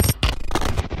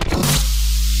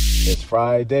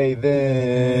Friday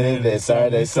then, then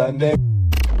Saturday, Sunday.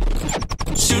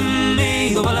 Soon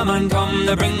may the wellerman come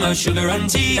to bring us sugar and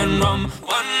tea and rum.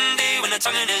 One day when the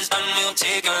tonguing is done, we'll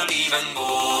take our leave and go.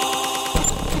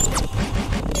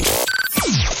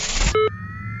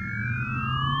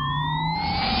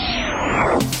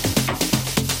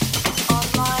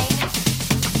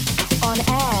 On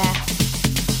air.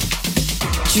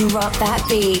 Drop that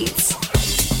beat.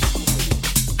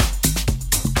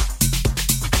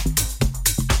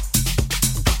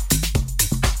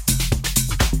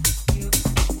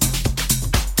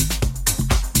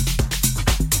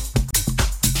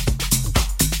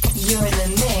 You're in the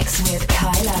mix with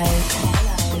KAILO.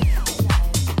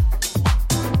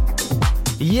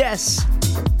 Yes.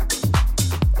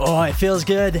 Oh, it feels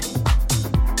good.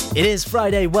 It is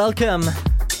Friday. Welcome.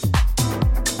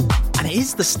 And it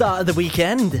is the start of the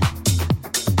weekend.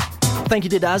 Thank you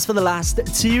to Daz for the last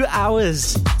 2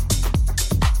 hours.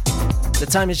 The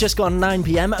time has just gone 9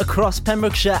 p.m. across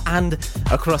Pembrokeshire and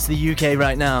across the UK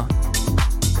right now.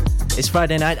 It's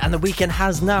Friday night and the weekend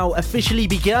has now officially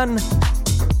begun.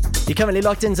 You're currently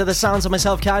locked into the sounds of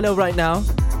myself, KAILO, right now.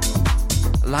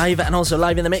 Live and also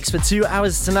live in the mix for 2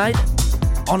 hours tonight.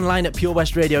 Online at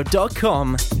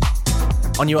purewestradio.com.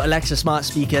 On your Alexa smart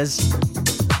speakers.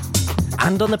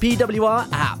 And on the PWR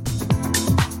app.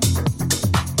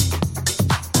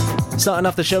 Starting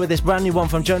off the show with this brand new one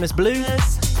from Jonas Blue.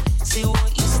 See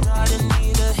what you started,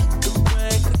 need to hit the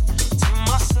brake. Turn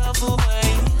myself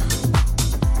away.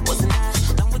 Wasn't I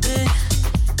done with it?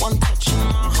 One touch in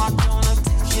my heart, don't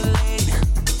articulate.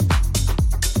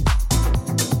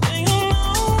 And you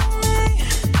know me.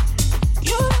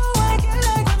 You know I get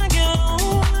like when I get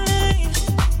lonely.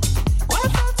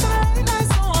 Went out tonight, night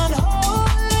so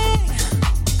unholy.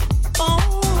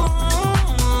 Oh,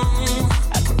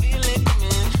 I can feel it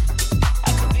coming.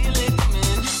 I can feel it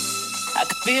coming.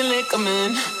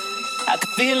 I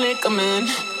can feel it coming.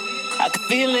 I can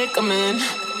feel it coming.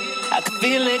 I can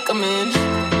feel it coming.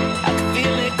 I can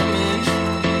feel it coming.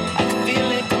 I can feel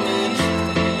it coming. I can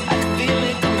feel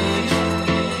it coming.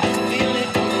 I can feel it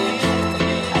coming. I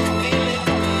can feel it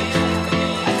coming.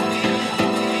 I can feel it coming.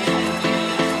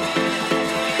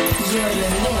 You're in the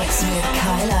mix with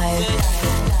KAILO.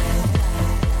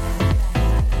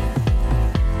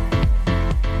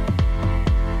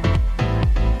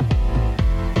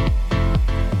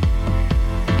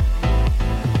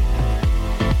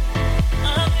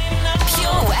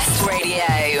 Pure West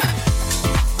Radio.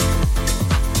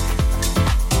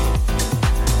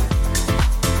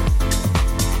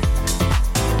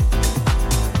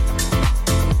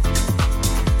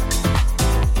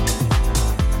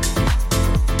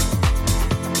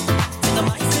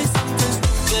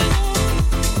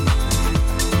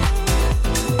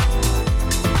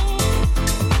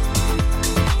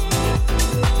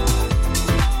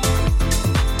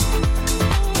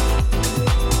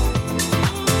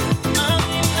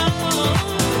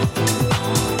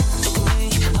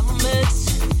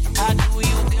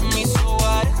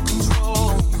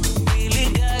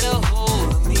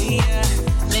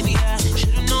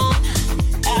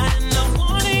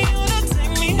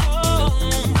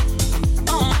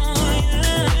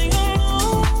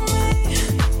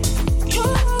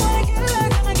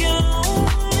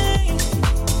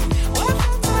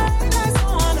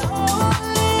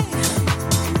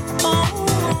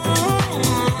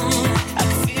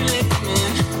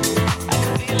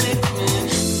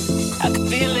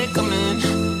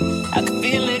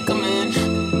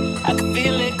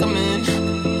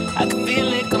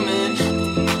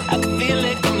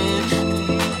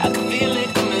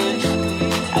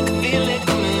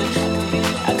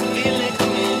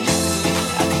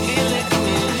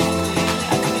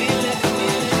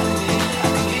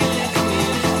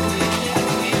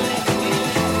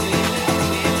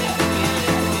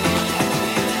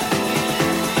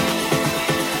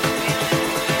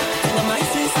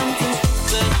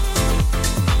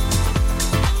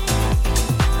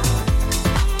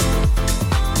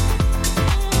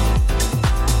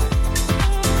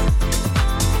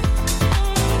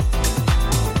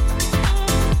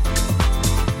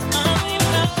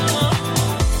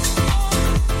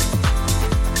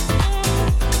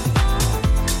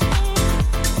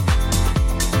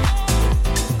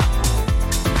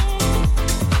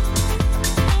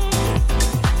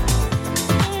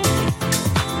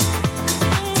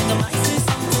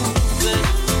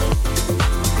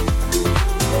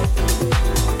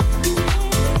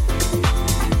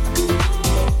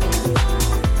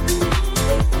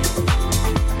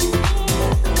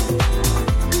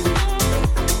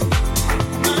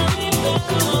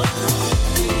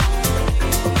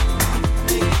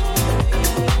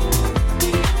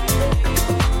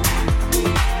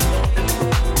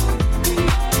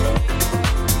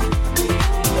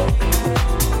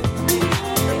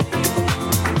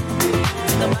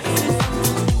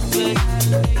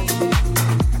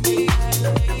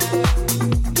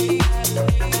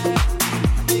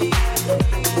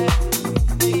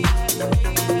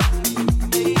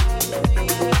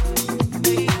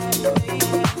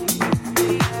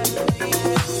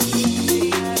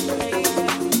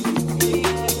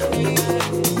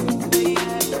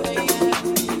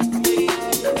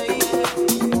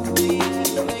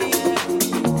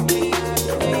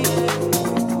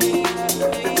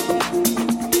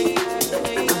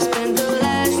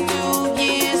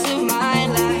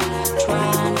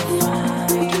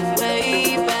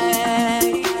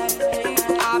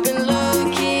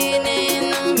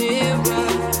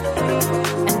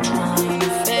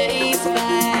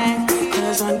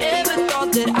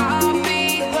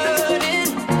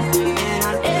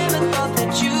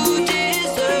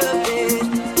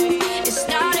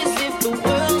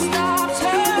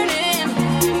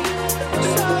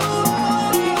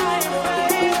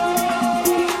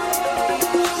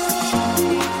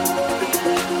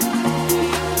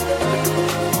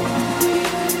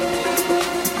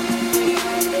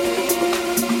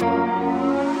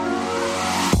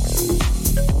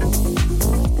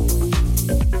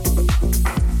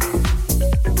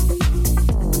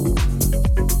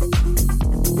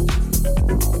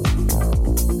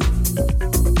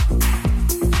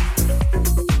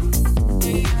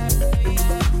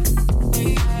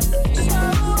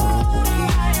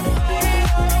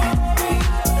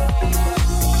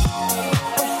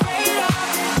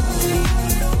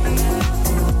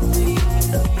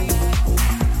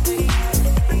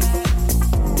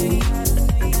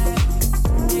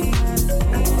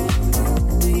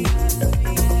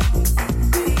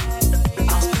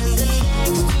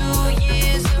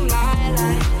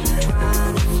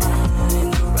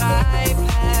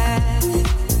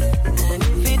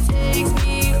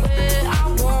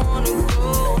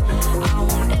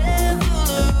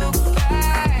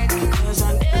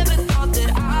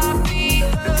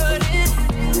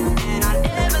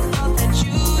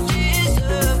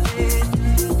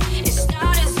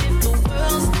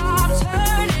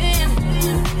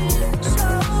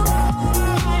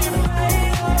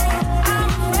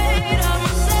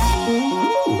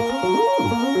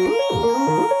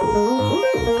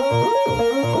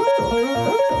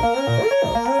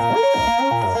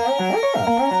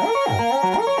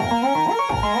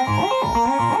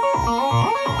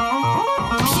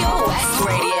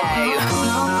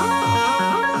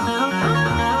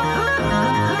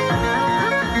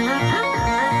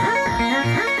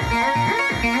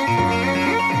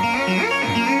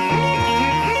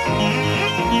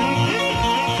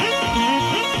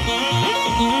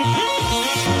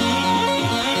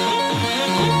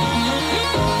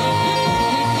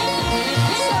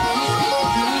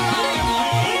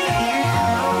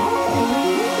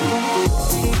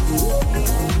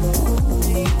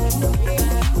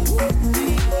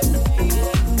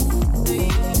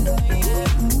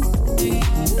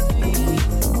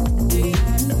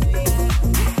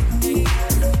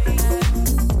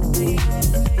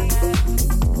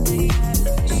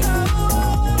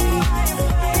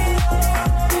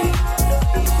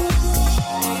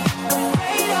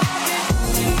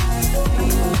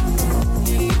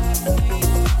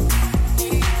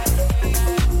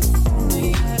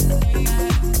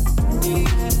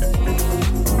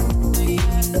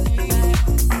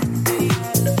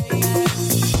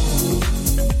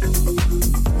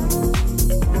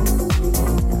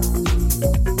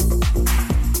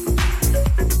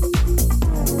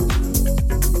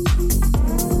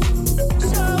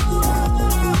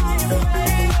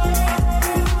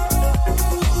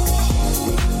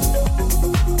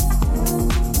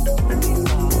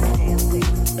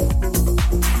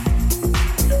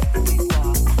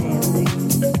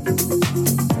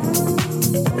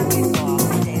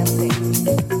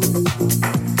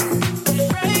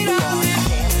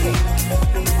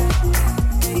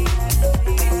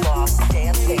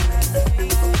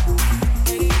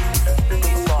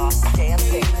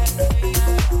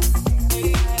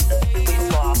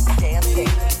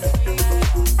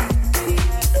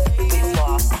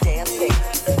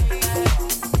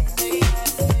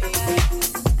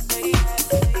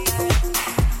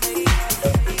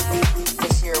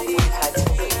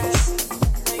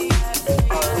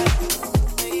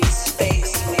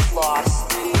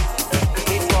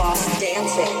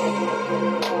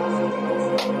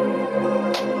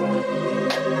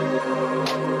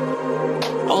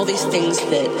 all these things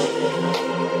that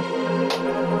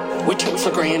we took for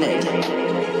granted.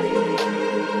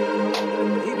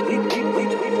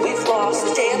 We've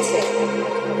lost dancing.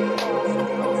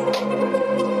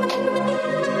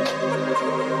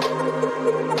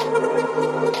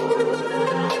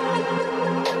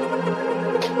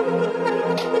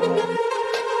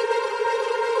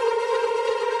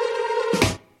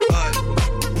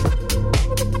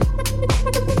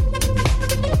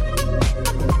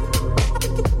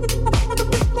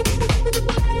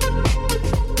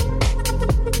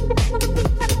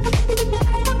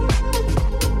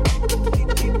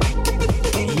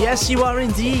 Yes, you are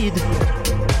indeed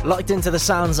locked into the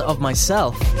sounds of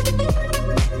myself.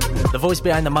 The voice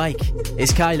behind the mic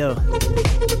is KAILO.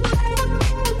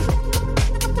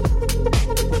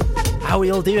 How are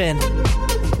we all doing?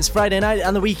 It's Friday night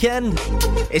and the weekend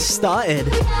is started.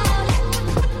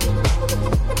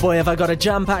 Boy, have I got a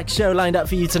jam-packed show lined up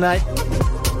for you tonight.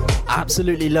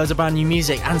 Absolutely loads of brand new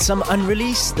music and some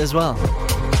unreleased as well.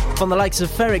 From the likes of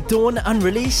Ferric Dawn,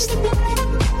 unreleased.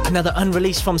 Another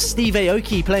unreleased from Steve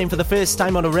Aoki playing for the first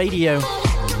time on the radio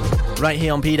right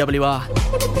here on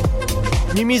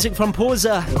PWR. New music from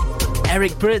Posa,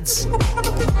 Eric Prydz.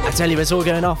 I tell you, it's all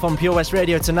going off on Pure West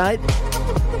Radio tonight.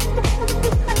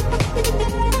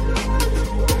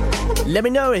 Let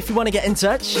me know if you want to get in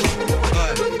touch.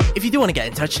 If you do want to get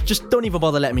in touch, just don't even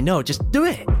bother letting me know. Just do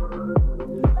it.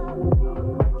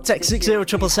 Text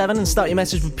 60777 and start your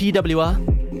message with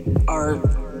PWR.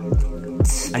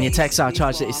 And your texts are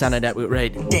charged at your standard network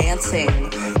rate. Dancing.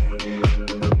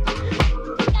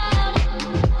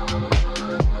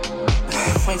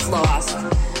 We've lost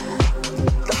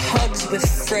the hugs with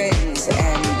friends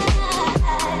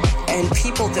and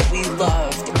people that we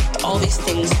loved. All these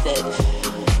things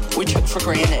that we took for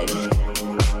granted.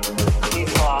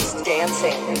 We've lost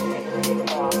dancing.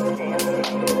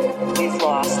 We've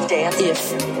lost dancing.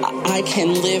 If I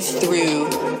can live through,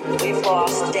 we've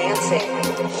lost dancing.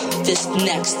 This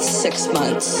next 6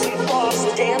 months, we've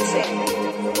lost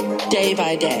dancing. Day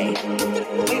by day,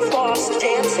 we've lost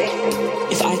dancing.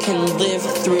 If I can live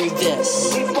through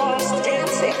this, we've lost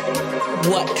dancing.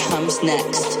 What comes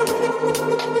next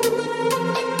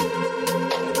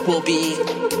will be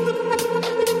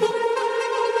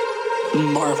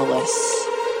marvelous.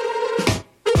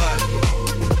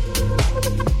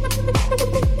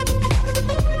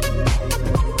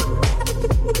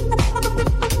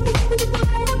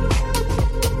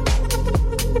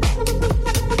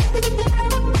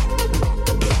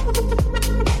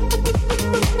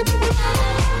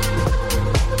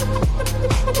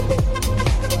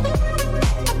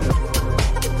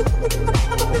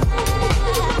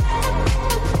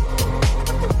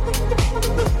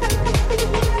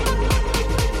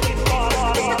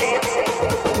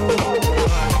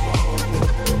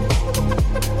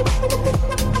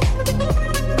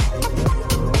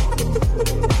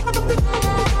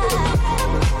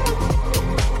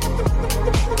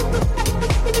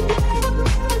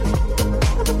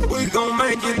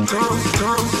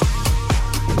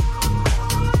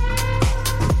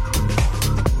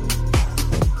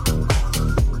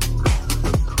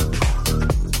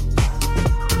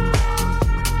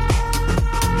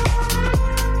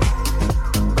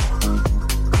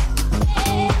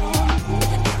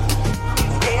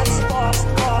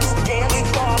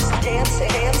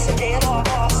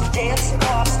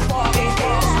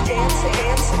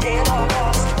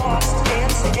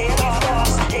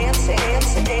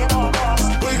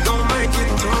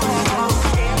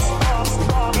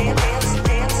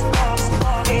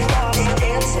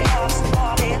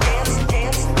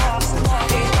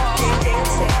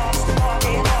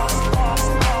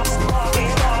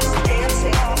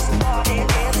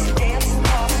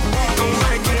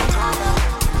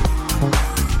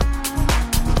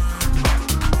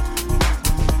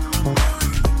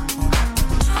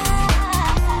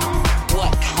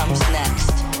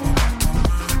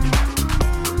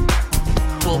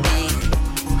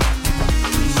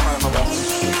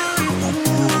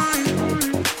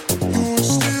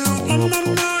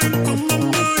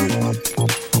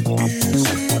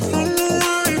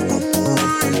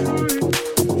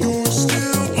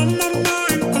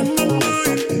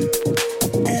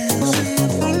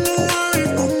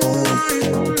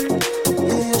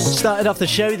 off the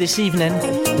show this evening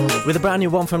with a brand new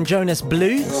one from Jonas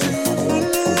Blue.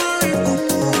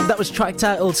 That was track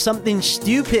titled Something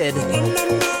Stupid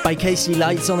by Casey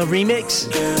Lights on a remix.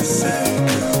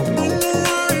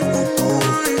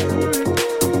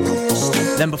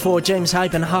 Then before, James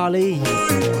Hype and Harley.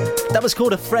 That was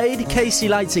called Afraid, Casey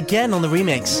Lights again on the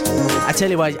remix. I tell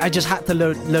you what, I just had to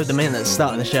load them in at the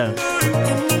start of the show.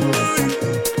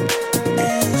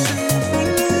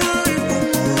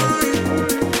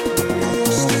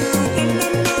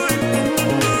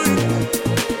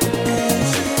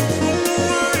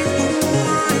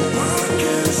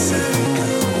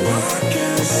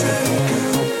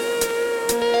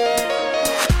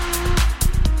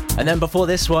 And then before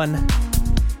this one,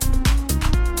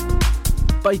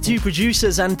 by two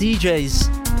producers and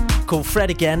DJs called Fred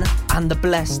Again and The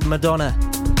Blessed Madonna.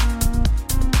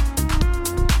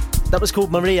 That was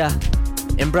called Maria,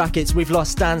 in brackets, We've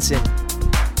Lost Dancing.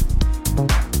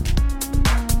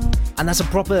 And that's a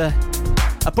proper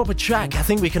track I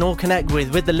think we can all connect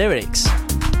with the lyrics.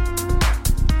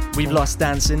 We've lost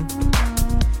dancing.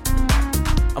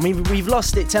 I mean, we've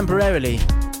lost it temporarily,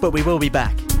 but we will be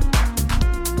back.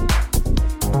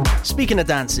 Speaking of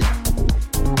dancing,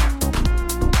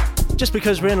 just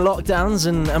because we're in lockdowns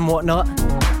and whatnot,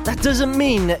 that doesn't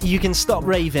mean that you can stop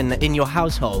raving in your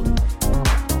household.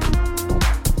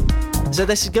 So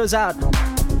this goes out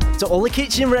to all the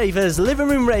kitchen ravers, living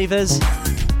room ravers,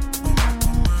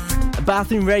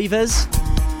 bathroom ravers.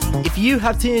 If you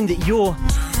have turned your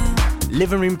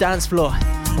living room dance floor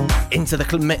into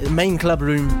the main club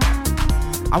room,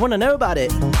 I want to know about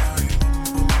it.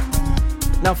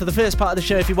 Now, for the first part of the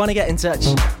show, if you want to get in touch,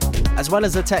 as well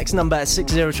as the text number at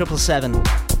 60777.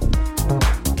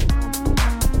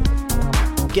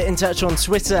 Get in touch on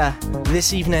Twitter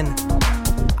this evening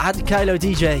at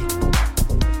kailodj.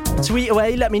 Tweet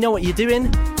away, let me know what you're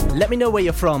doing, let me know where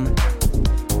you're from,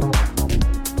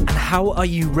 and how are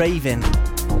you raving?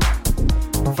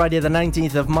 Friday the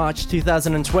 19th of March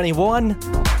 2021.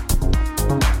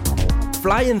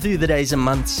 Flying through the days and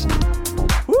months.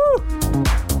 Woo!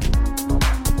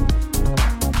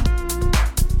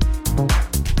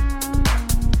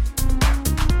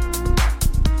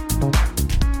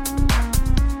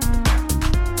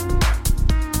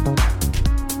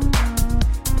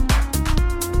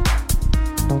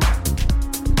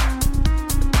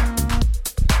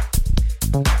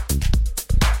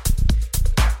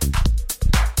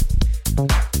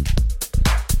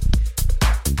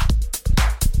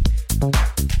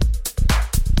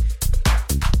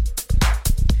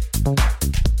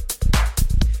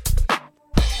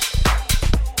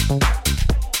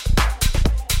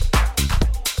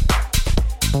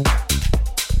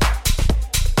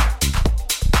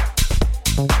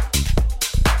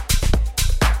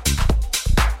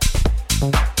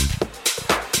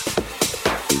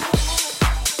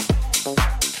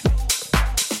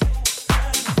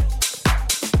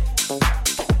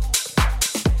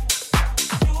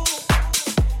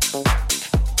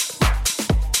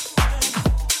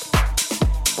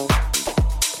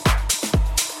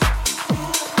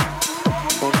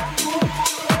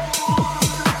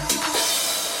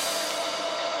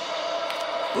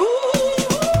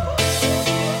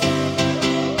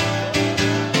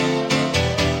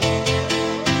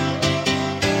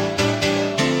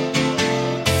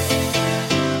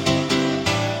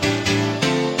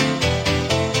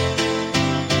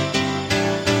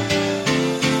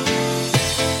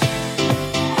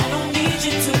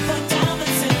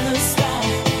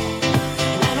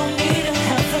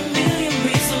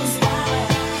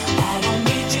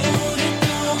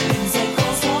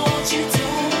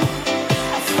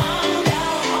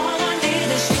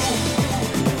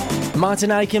 Martin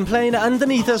Ikin playing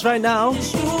underneath us right now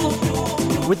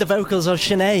with the vocals of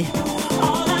Shanae.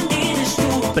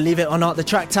 Believe it or not, the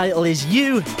track title is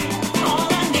You.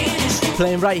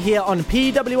 Playing right here on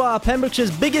PWR, Pembrokeshire's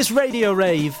biggest radio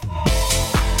rave.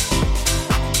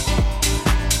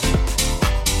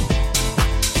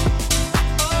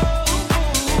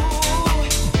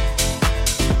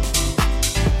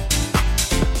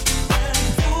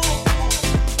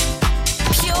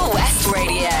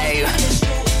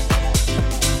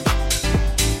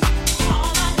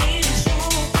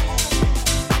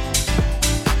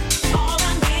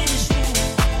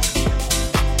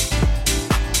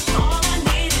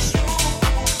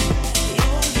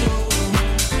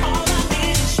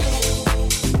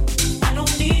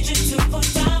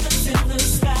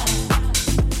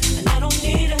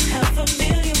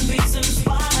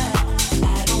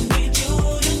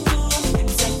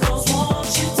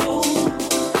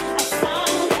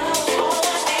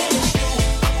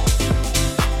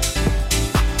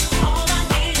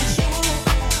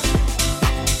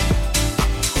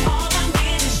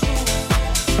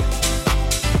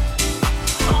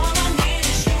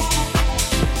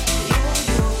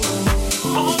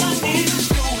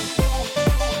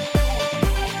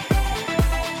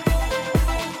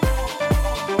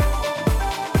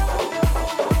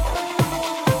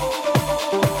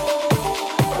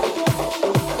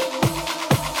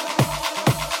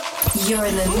 You're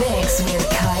in the mix with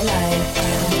KAILO.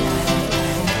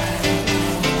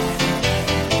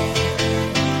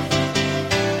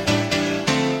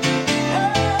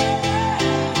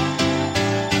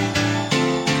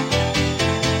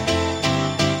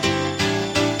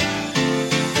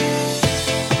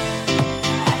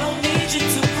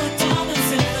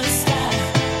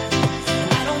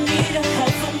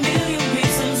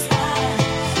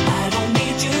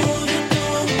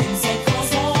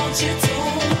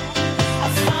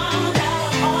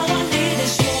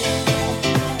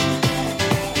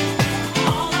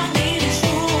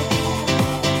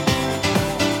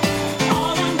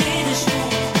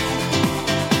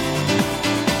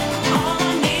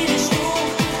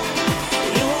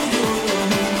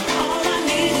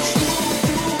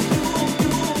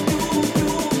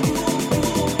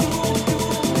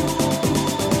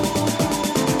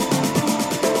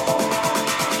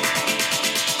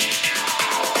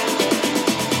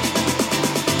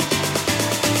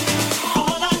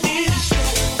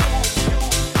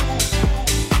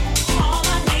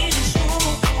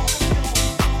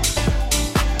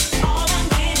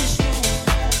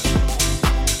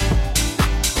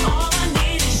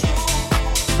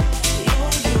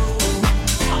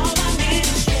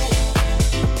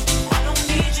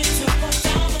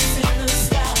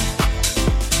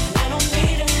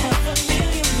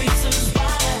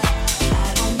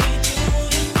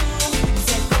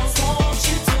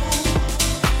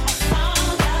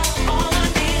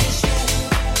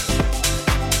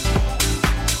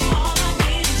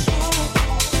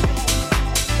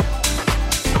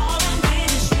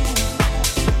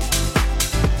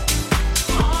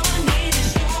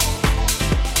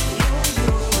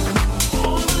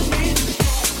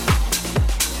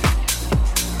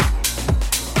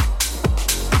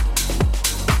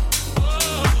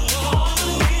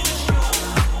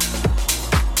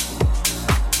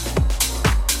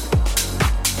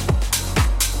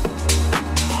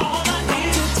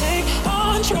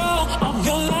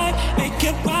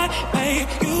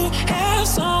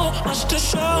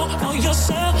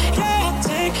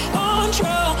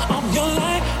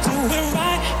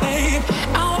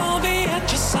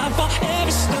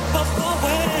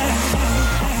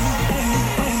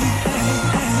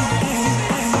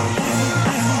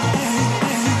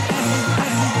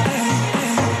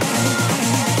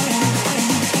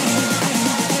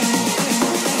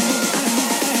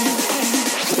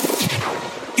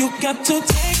 Got to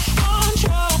take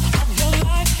control of your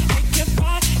life, make it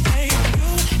right, babe.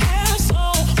 You have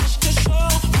so much to show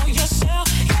for yourself.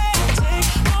 Yeah, take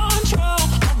control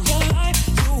of your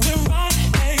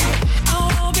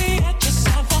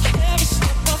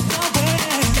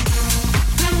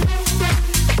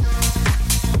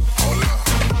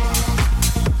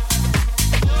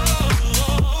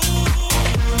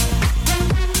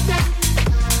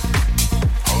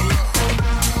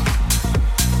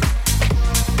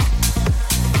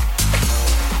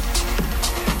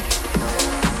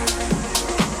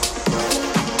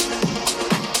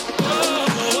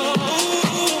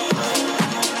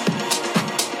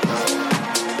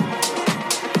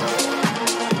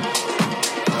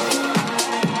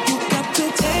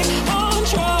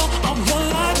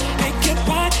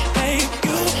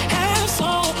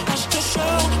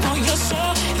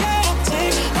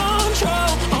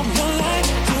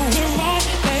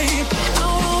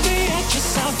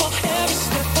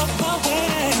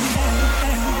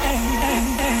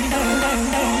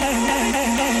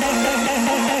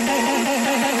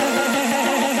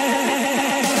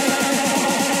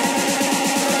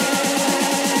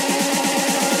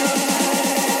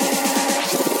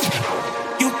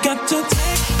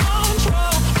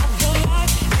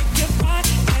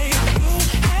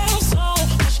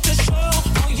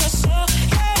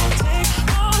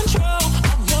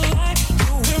life,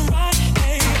 do it right,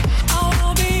 babe. I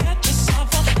will be at your side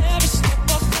for every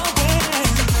step of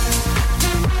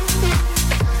the way.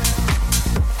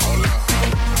 Hold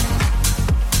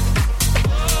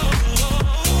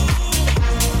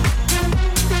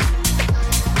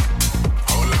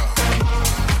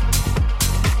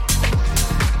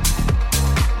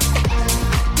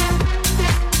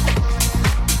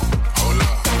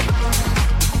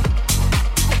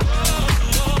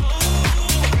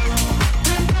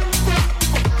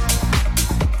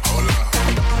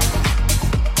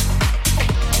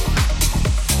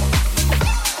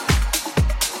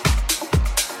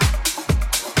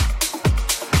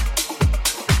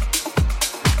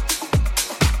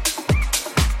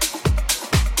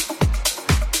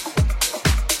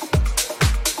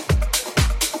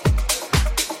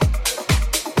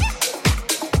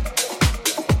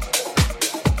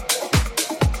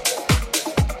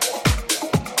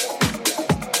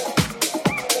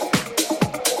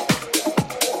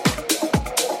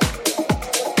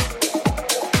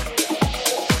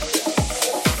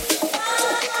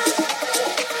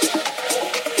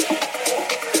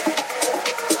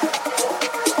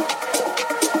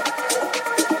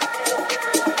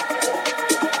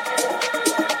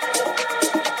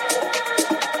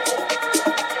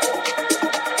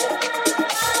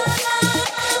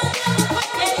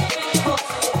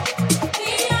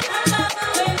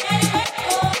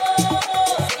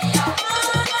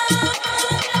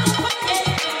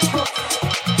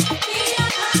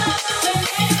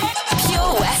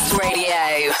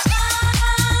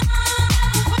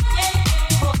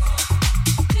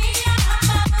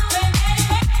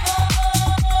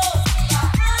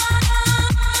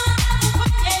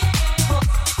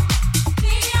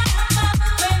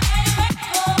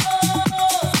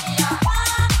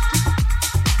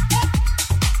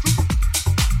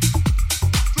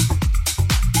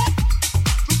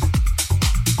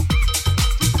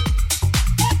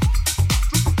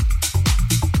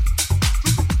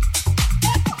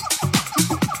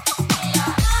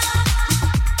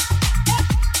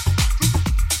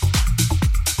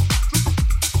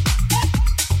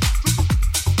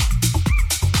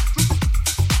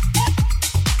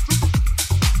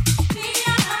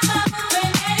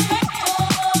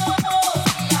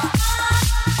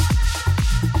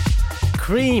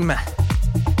Dream.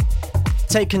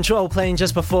 Take Control playing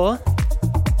just before.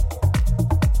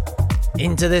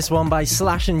 Into this one by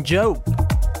Slash and Dope.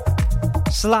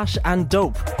 Slash and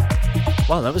Dope.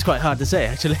 Wow, that was quite hard to say,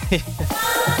 actually.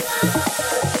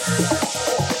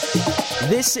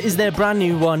 This is their brand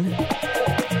new one.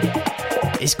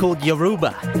 It's called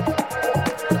Yoruba.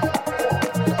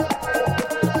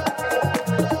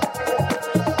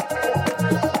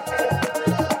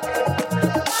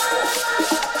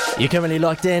 You're currently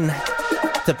locked in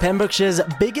to Pembrokeshire's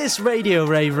biggest radio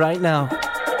rave right now.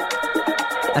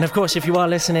 And of course, if you are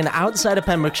listening outside of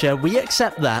Pembrokeshire, we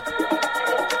accept that.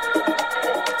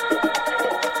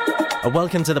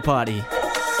 Welcome to the party.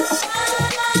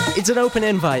 It's an open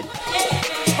invite.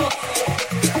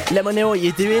 Let me know what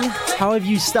you're doing. How have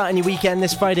you started your weekend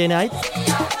this Friday night?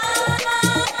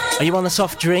 Are you on the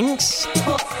soft drinks?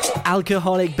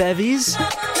 Alcoholic bevies?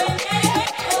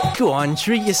 Go on,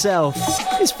 treat yourself.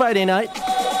 It's Friday night.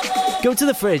 Go to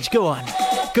the fridge, go on.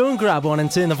 Go and grab one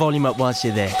and turn the volume up whilst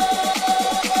you're there.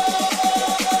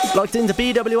 Locked into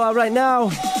PWR right now.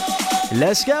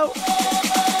 Let's go.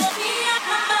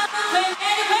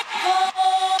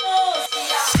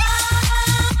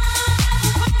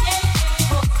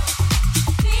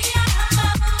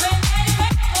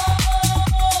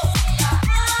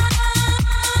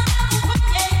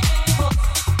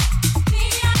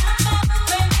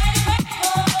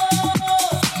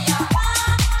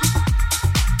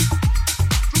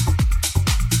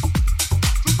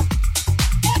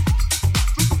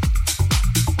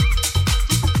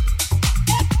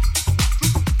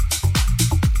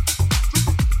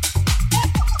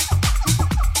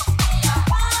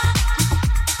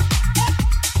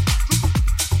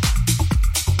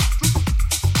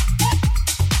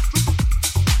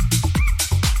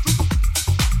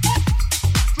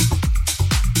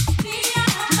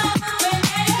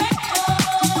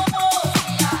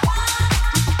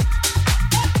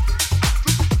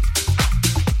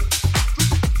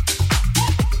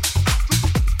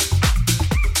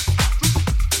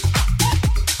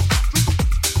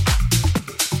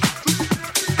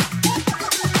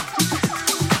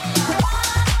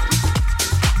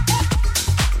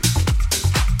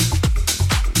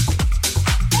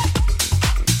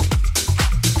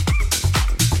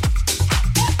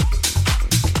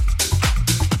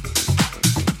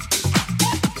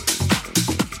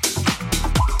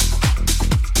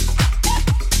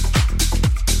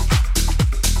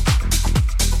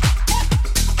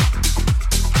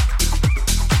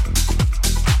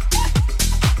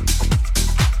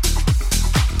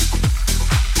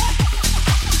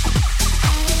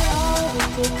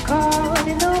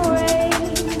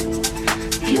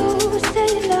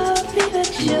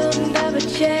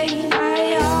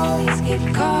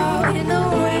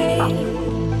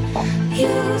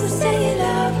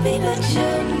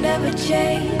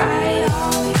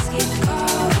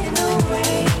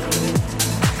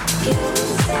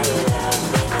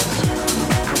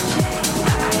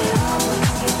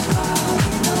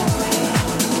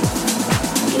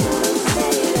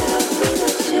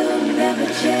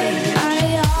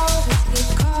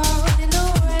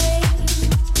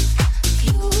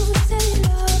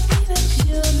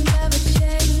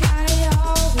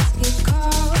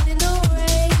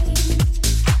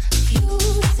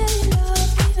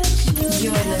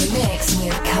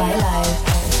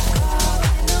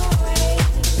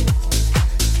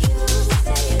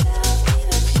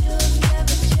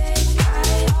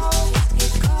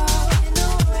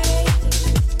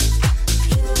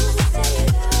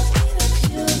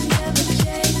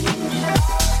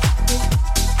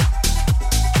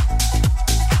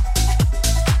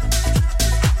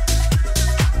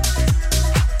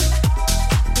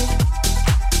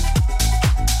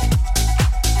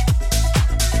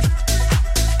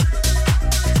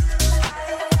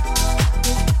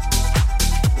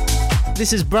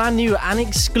 This is brand new and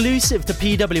exclusive to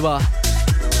PWR.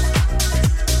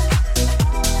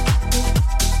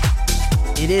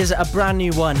 It is a brand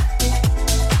new one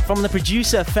from the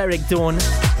producer Ferric Dawn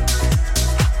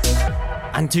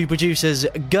and two producers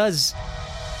Guz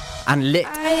and Lit.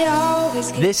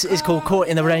 This is called Caught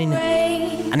in the Rain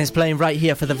and is playing right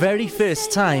here for the very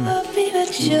first time on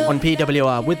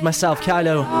PWR with myself,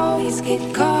 KAILO.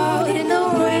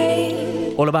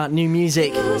 All about new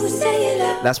music.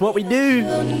 That's what we do.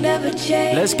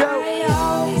 Let's go.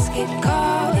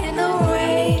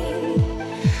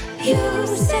 You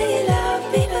say you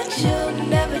love me, but you'll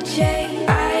never change.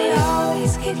 I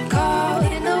always get caught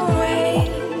in the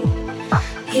rain.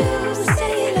 You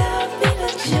say you love me,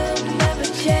 but you'll never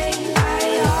change.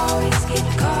 I always get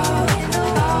caught in the,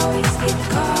 always get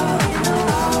caught in the,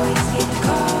 always get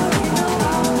caught in the,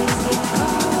 always get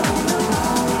caught.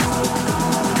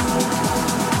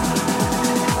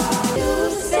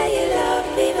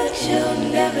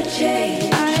 should never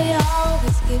change. I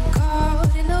always get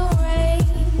caught in the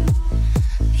rain.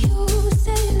 You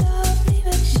say love me,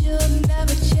 but you'll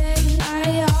never change.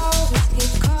 I always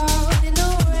get caught in the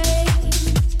rain.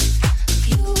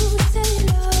 You say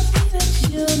love me, but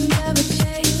you'll never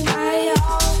change. I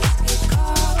always get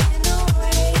caught in the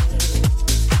rain.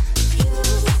 You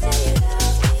say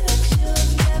love me, but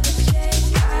you'll never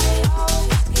change. I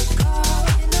always get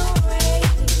caught in the rain.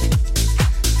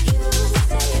 You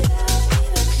say love me,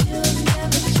 but you'll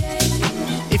never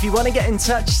change. If you want to get in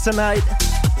touch tonight,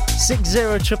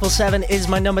 60777 is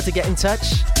my number to get in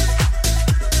touch.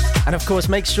 And of course,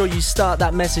 make sure you start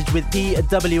that message with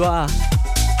PWR.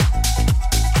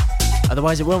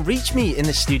 Otherwise, it won't reach me in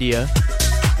the studio.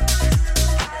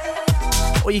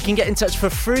 Or you can get in touch for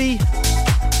free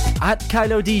at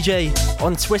kailodj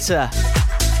on Twitter.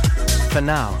 For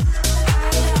now,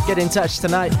 get in touch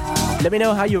tonight. Let me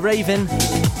know how you're raving.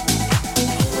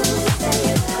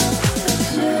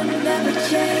 You'll never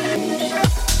change.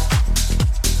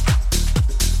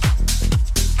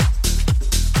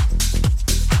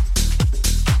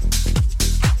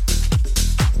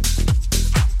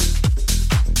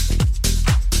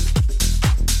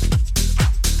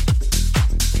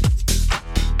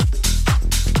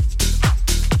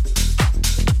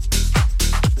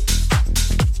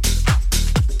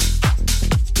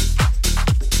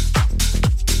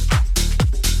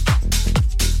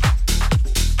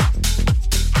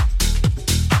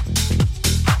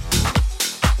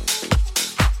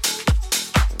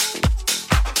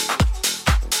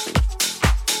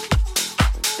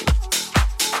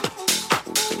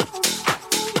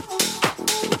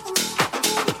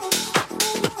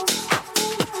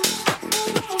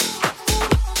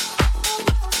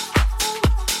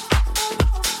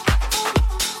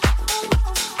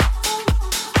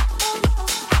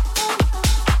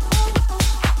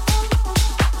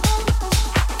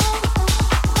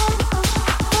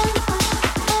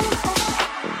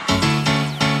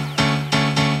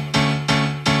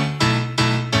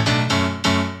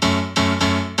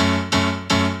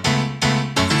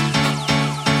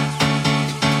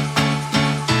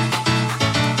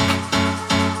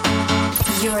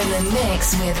 You're in the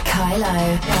mix with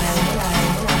KAILO.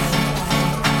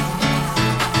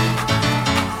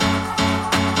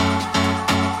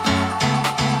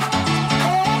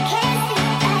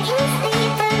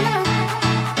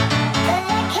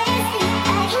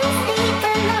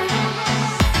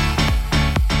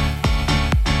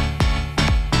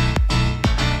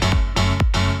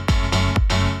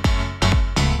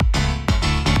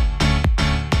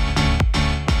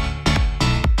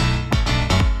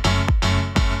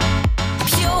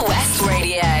 Pure West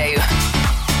Radio.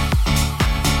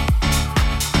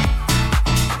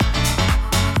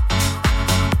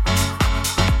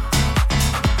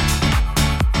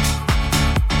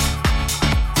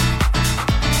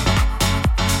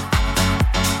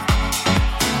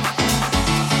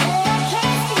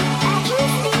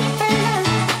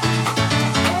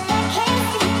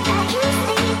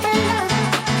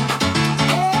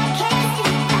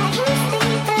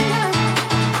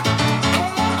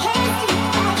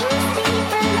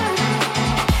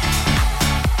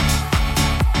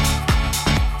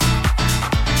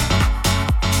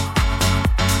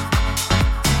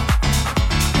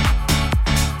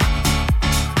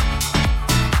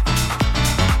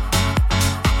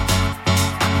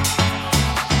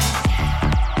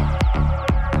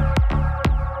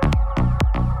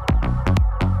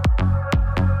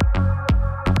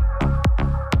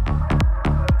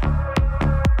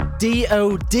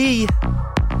 DOD.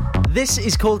 This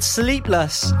is called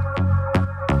Sleepless.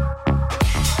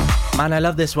 Man, I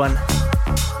love this one.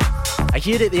 I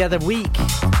heard it the other week.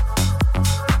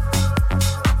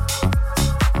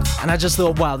 And I just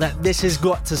thought, wow, this has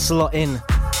got to slot in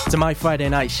to my Friday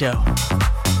night show.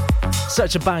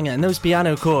 Such a banger, and those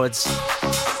piano chords.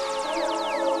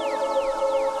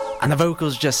 And the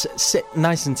vocals just sit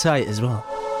nice and tight as well.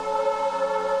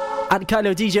 At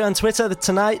KAILODJ on Twitter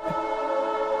tonight.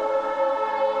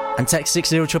 And text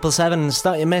 60777 and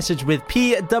start your message with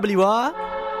PWR.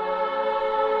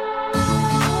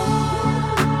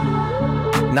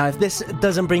 Now, if this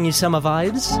doesn't bring you summer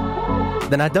vibes,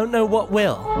 then I don't know what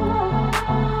will.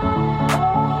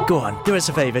 Go on, do us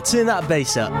a favour, turn that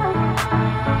bass up.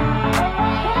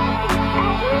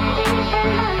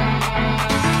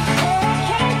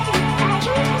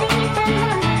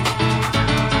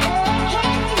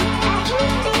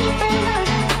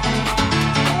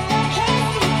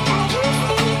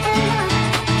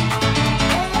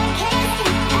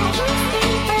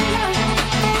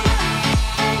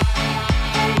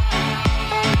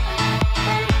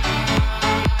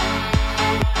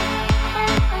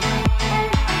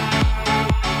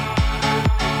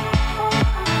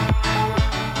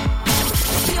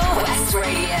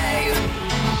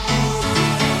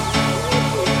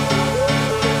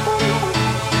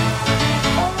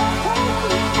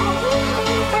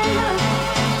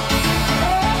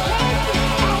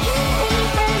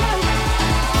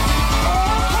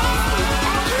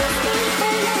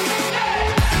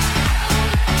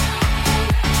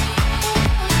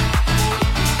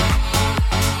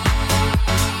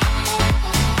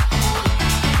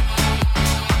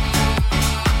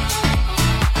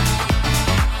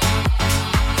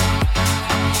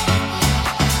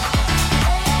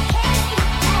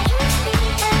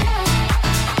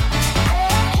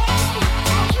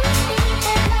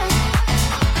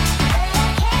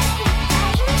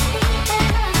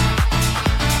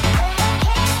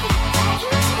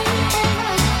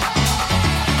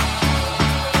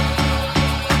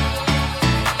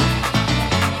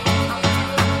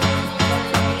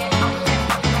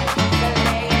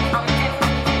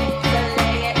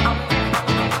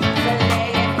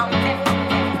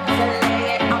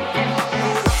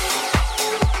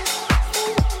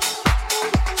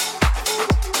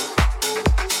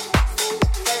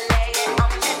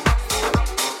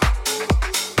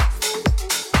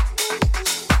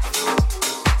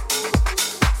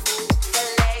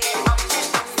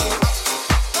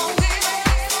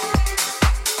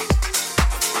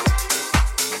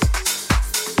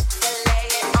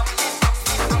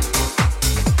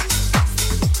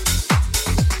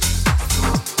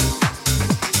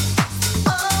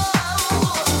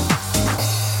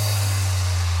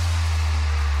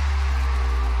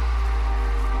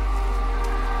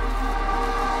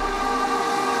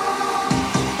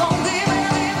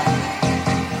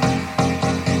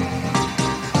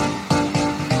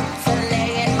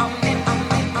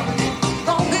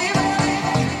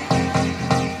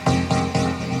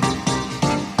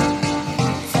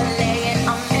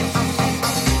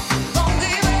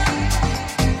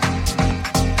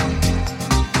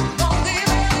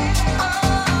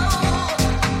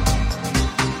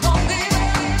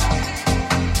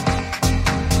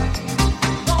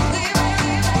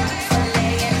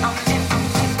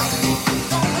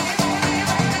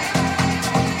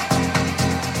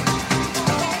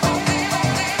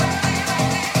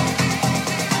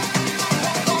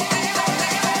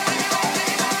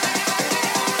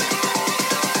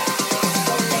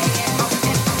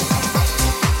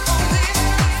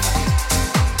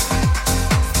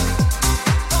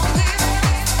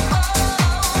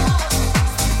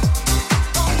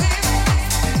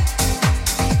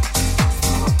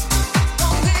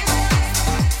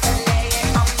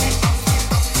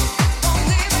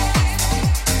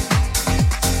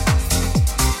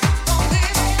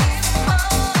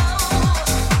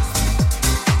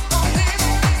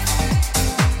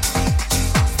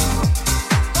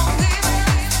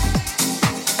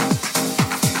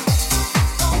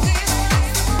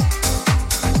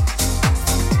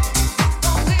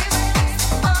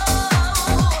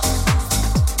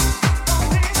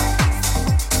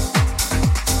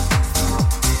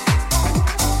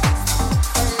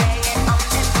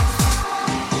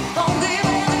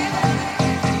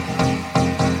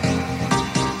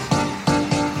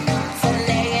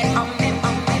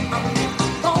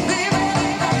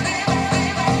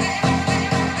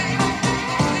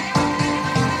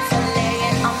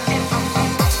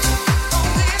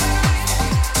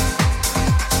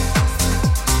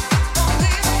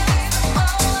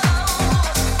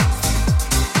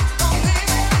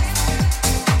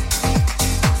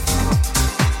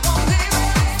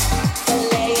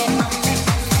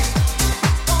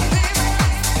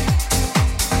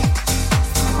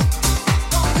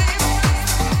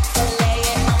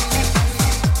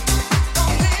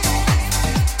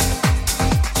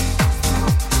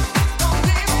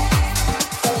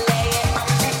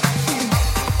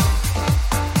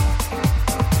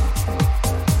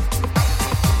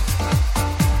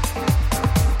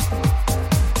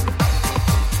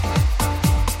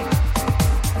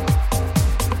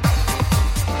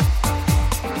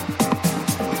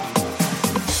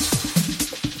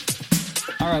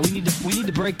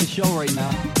 to break the show right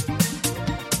now.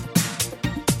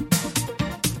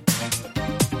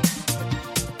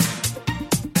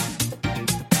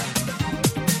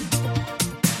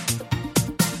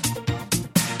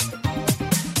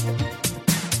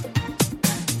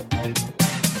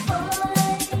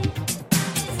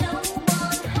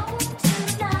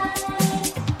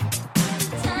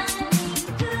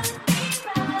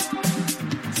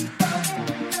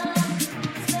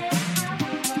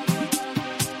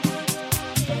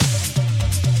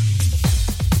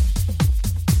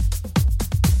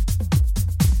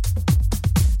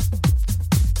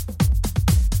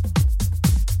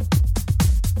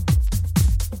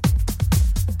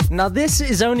 Now this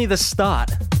is only the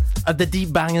start of the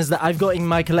deep bangers that I've got in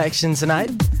my collection tonight,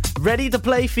 ready to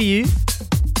play for you.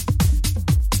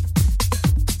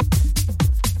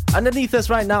 Underneath us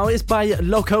right now is by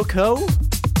Lococo.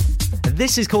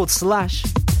 This is called Slash.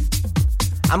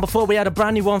 And before we had a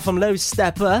brand new one from Low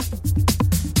Stepper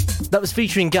that was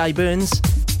featuring Guy Burns,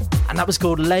 and that was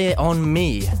called Lay It On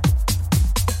Me.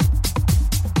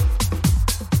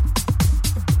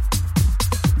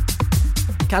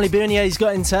 Callie Bernier's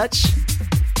got in touch,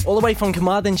 all the way from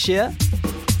Carmarthenshire.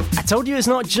 I told you it's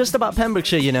not just about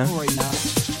Pembrokeshire, you know.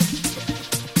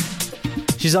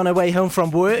 She's on her way home from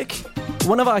work.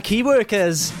 One of our key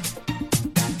workers.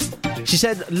 She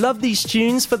said, love these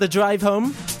tunes for the drive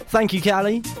home. Thank you,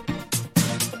 Callie.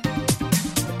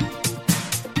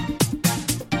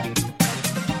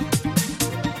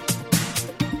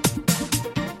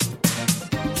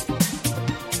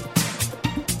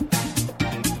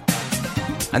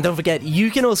 And don't forget,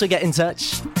 you can also get in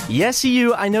touch. Yes,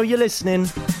 you, I know you're listening.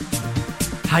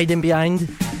 Hiding behind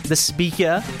the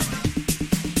speaker.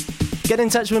 Get in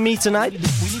touch with me tonight. We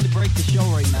need to break the show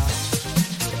right now.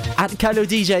 At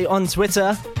kailodj on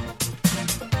Twitter.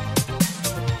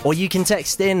 Or you can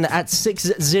text in at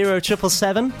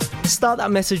 60777. Start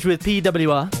that message with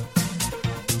PWR.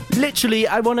 Literally,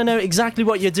 I want to know exactly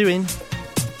what you're doing.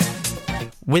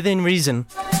 Within reason.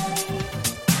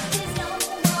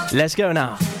 Let's go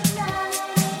now.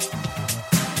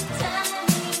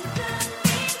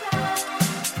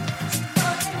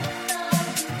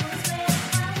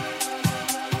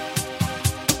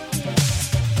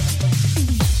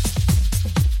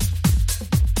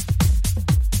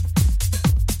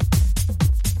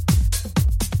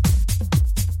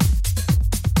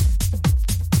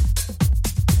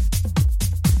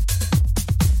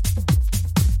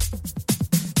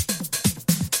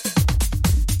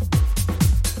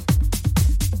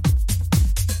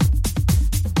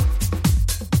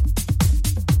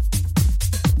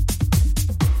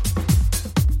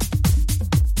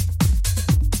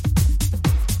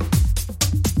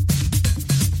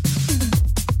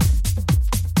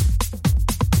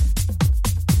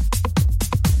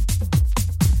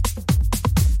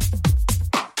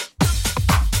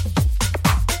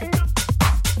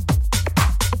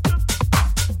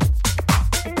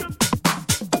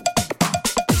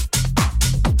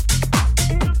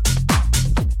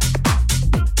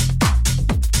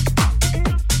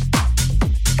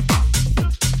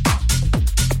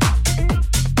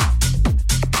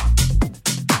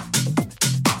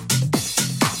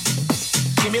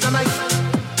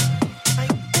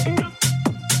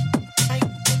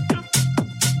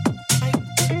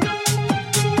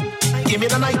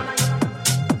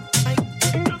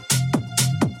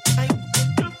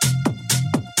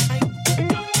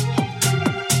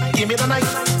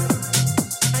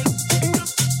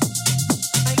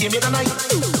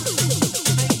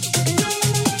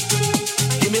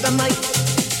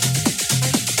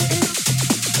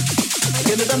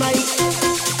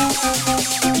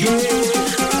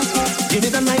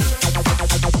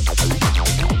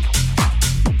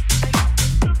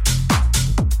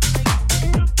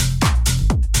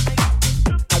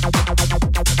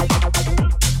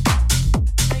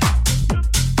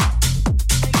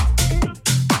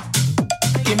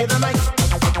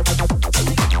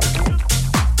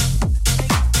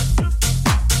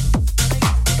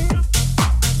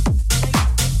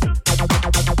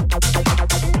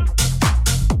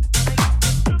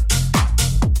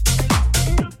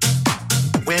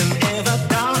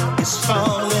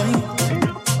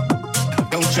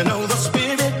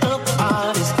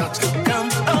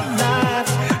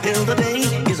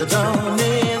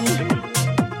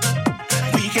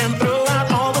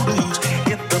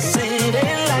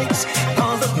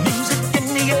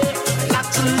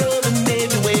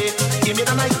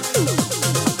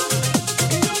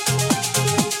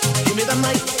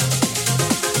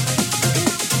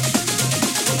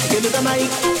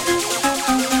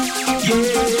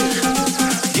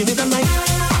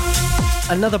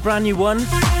 Another brand new one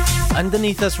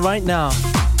underneath us right now.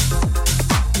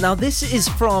 Now this is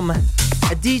from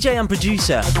a DJ and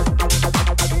producer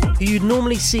who you'd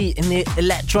normally see in the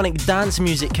electronic dance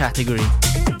music category.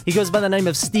 He goes by the name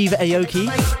of Steve Aoki,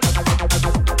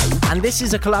 and this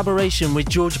is a collaboration with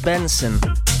George Benson,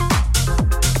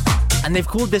 and they've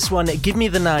called this one Give Me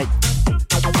the Night.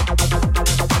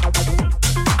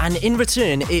 And in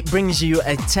return, it brings you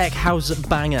a tech house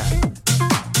banger.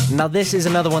 Now this is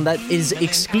another one that is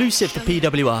exclusive to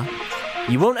PWR.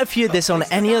 You won't have heard this on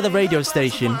any other radio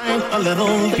station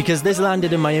because this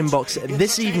landed in my inbox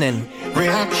this evening.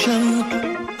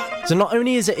 So not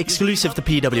only is it exclusive to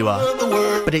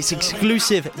PWR, but it's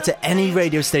exclusive to any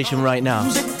radio station right now.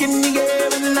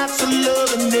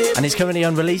 And it's currently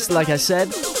unreleased, like I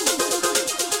said.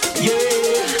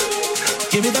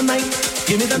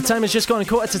 The time has just gone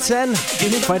 9:45,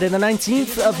 Friday the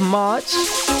 19th of March.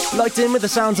 Locked in with the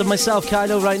sounds of myself,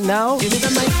 KAILO, right now.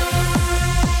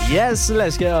 Yes,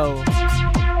 let's go.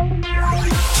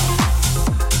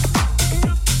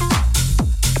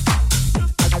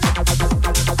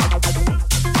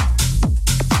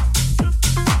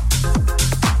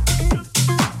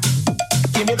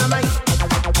 Give me the mic.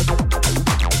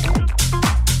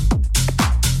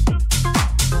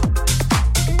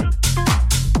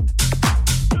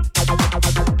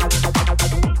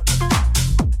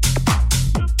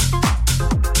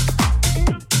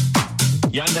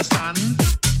 You understand?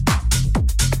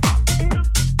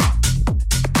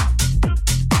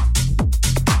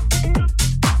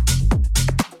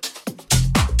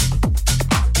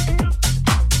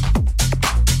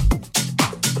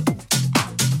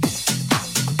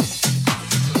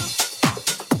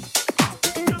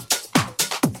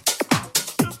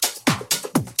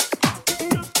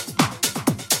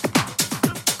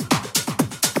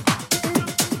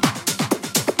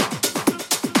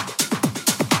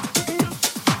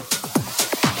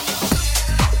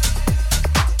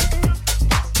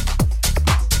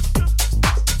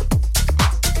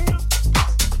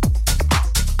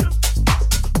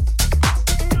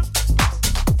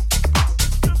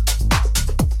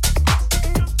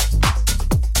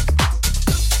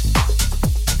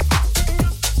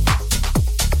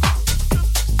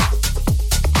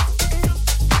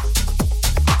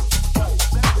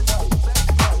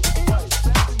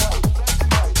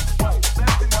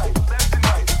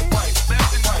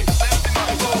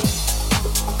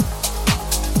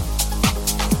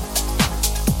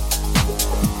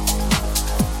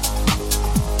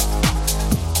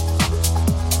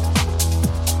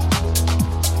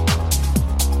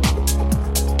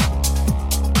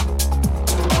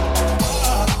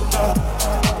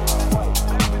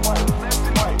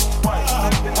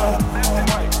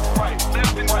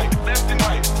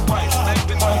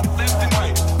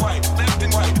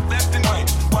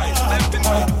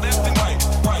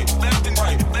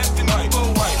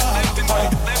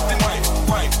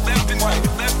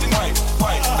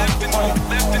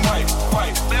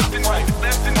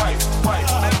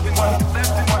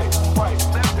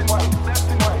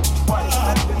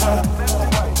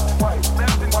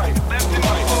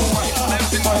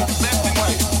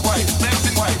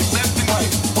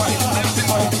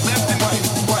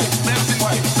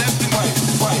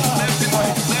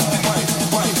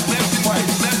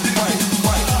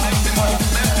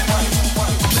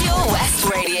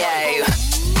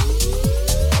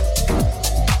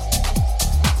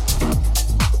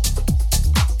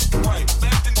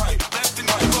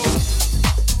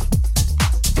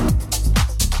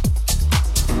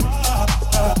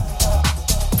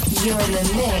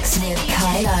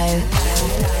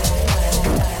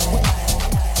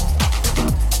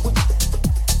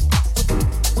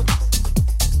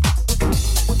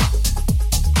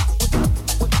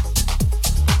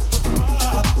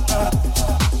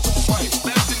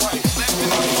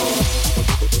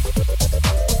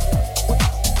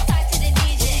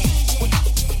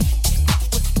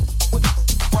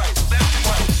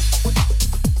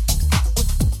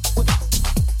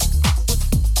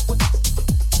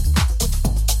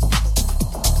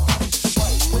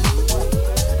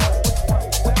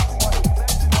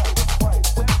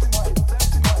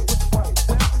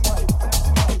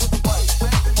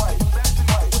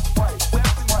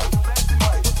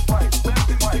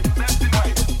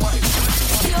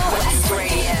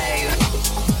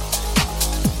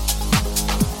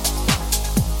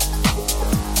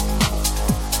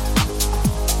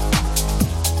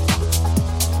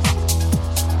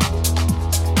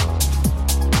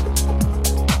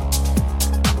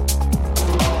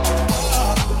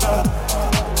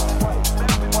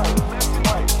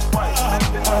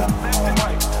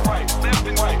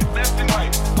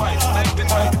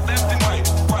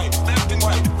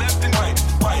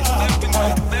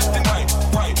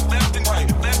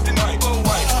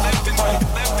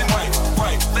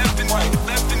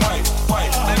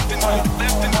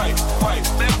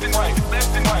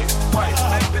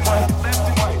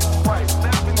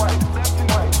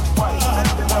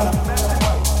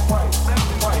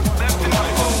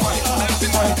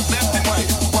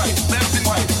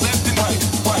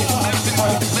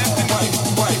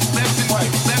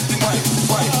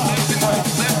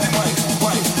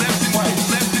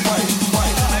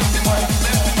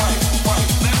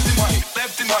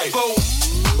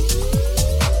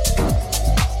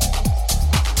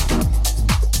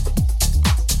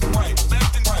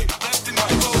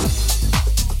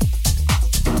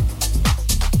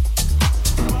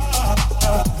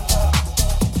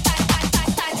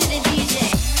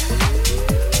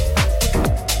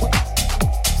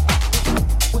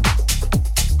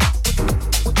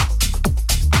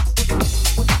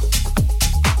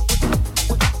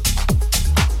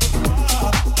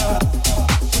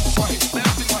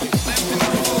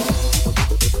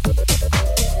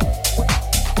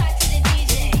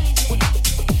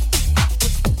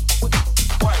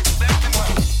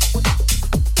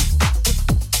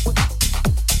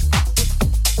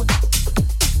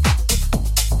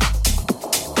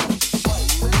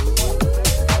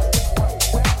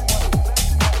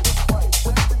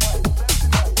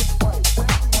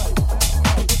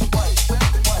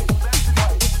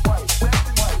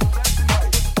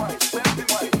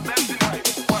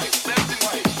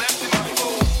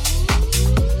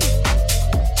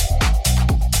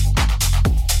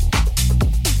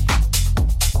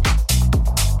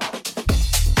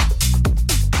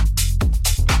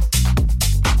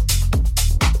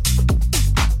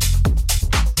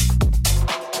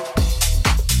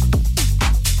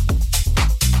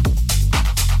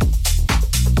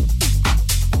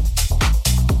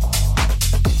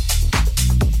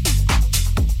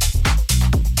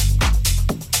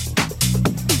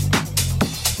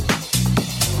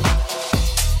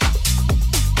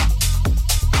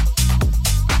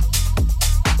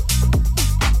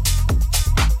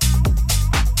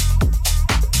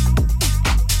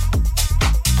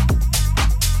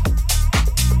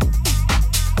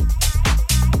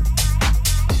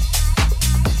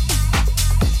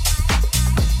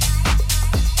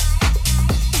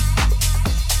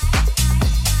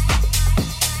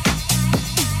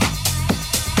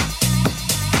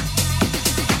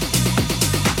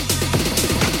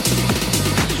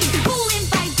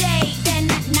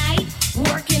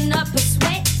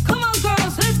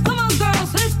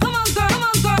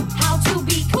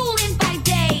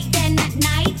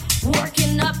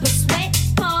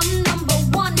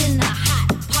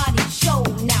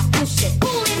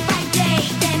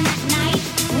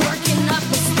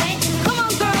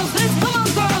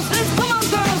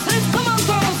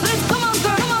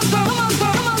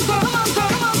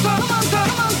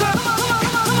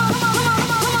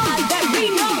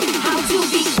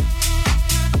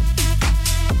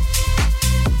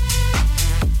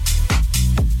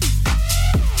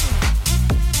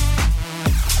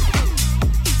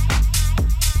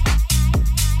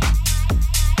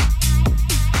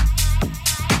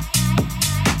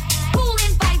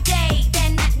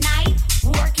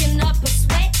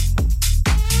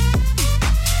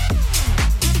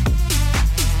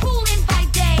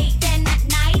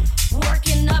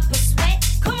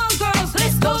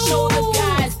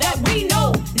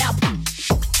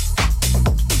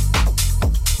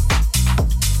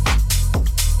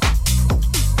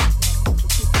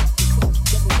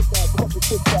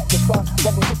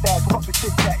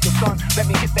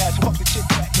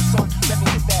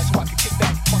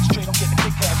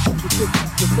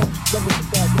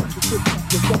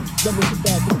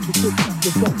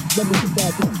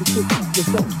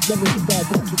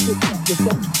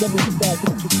 I'm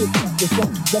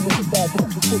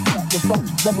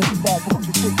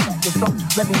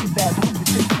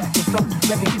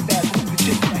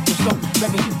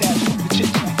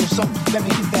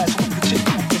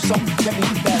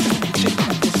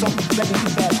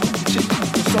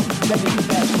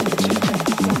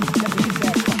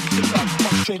getting big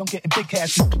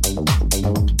cash.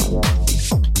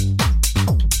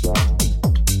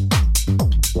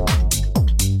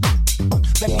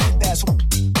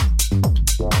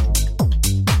 Let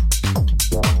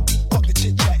me hit that. Fuck the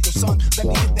chit chat, yo son. Let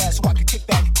me hit that so I can kick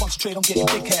back and concentrate on getting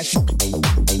big cash.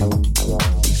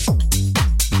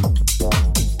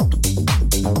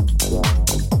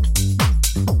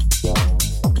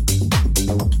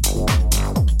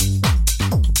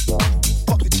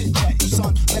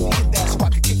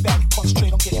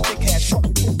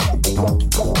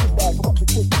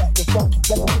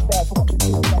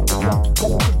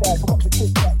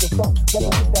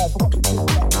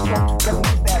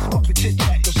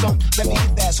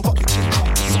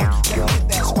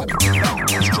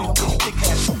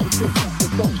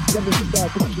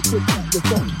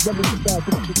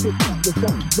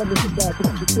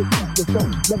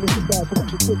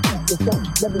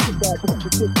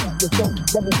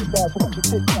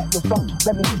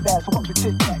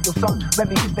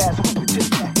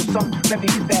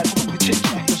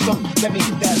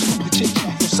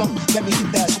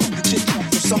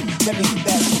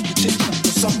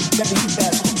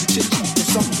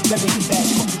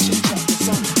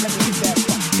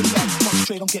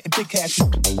 I'm getting big cash.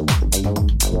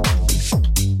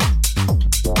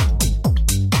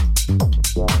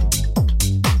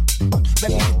 Let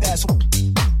me hit that.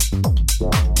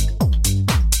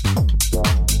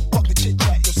 Fuck the chit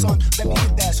chat, yo son. Let me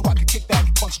hit that so I can kick back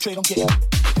and concentrate on getting.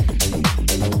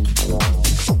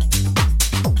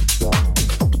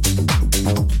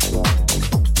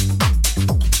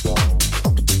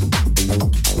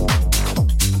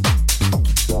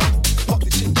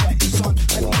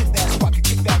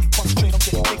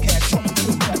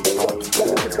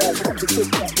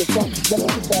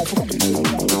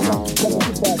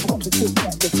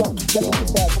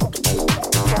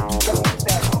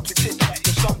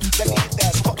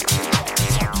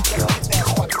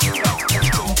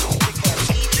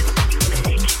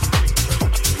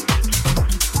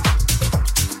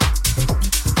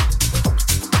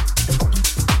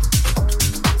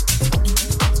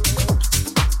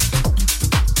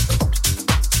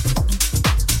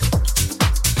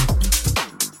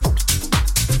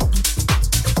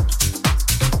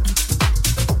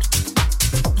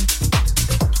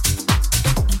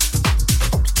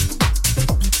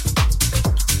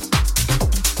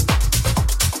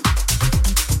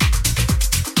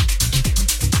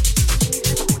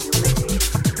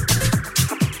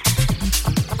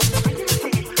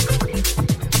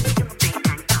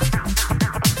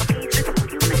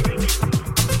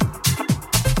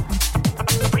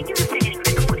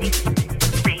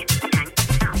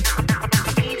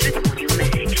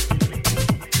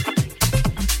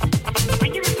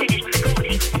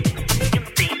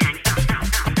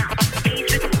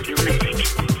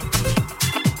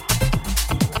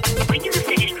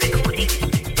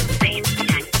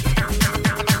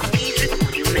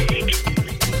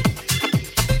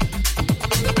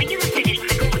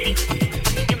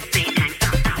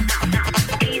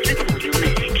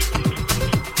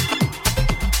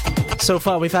 So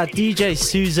far we've had DJ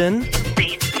Susan,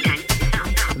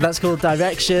 that's called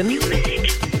Direction.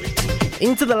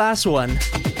 Into the last one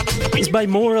is by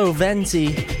Mauro Venti,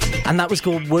 and that was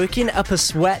called Working Up a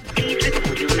Sweat.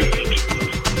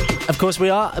 Of course we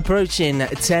are approaching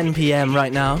 10 p.m.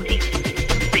 right now,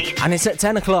 and it's at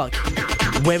 10 o'clock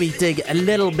where we dig a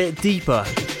little bit deeper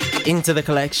into the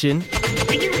collection.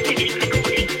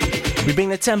 We bring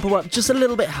the tempo up just a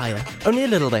little bit higher, only a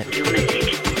little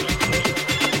bit.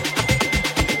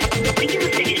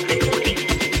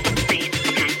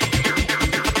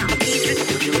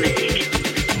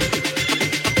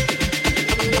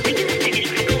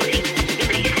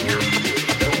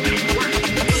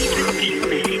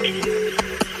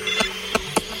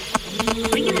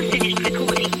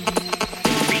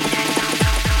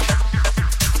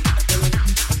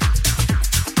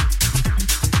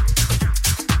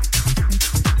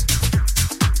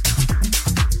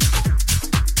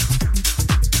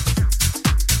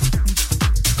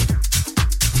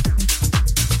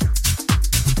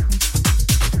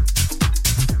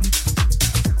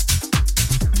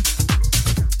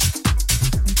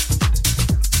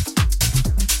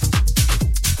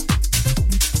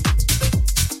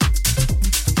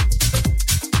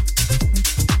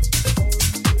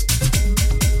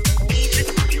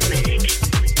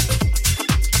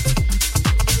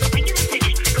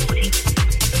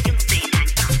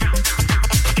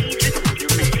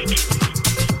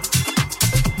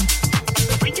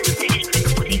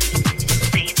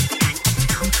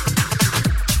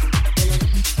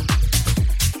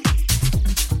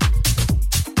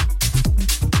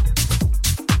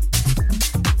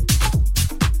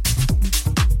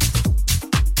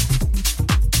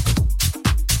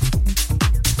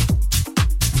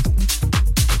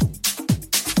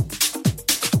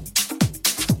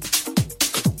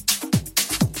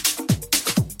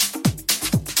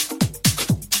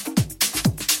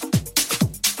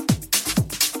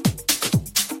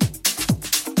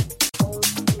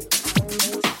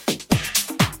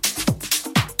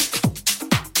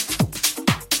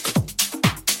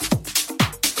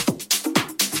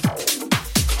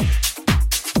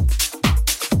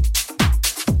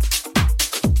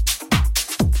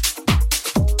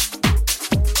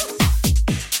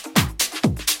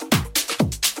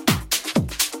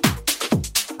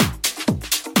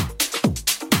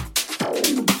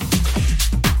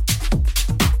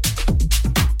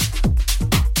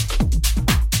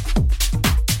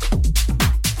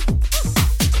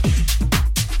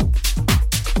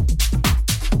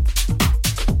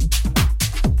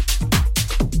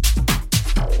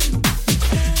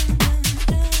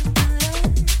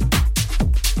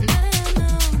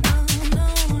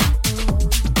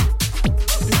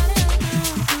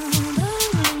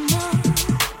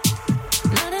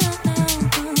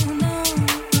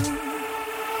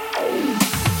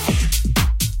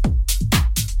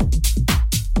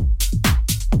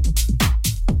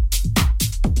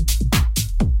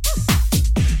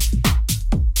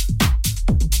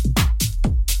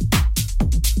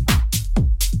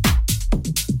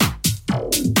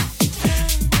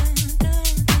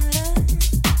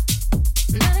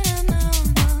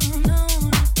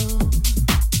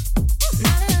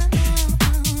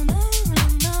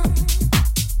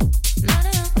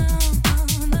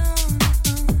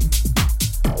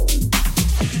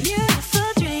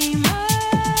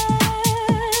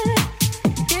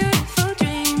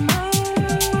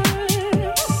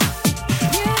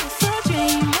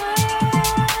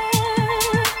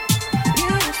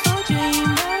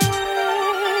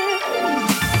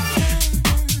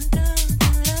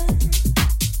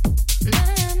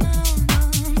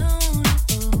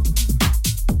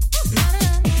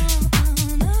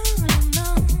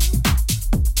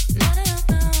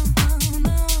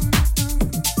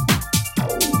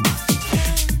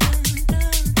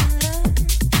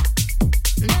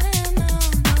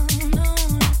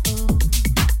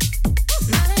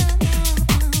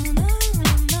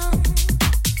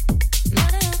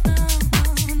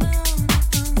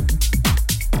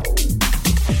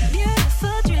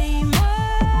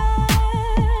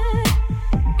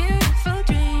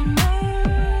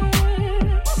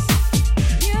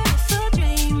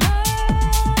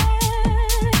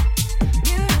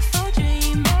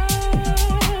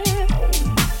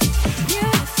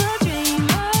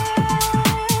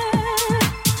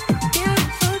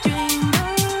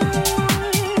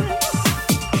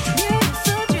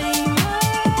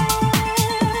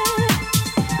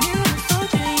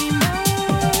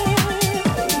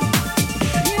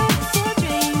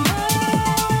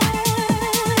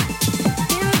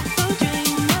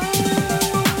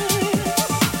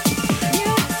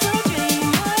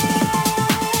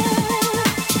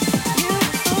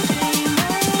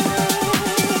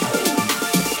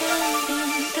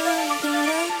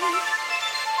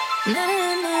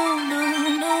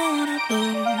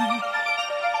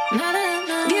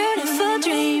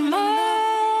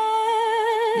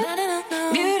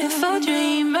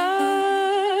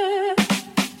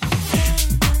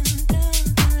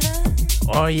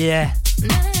 yeah.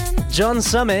 John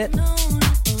Summit.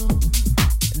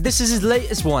 This is his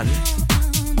latest one.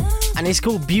 And it's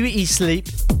called Beauty Sleep.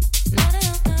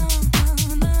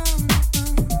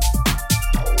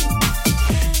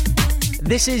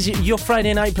 This is your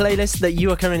Friday night playlist that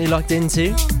you are currently locked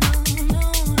into.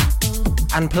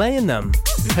 And playing them.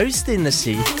 Hosting the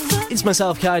seat. It's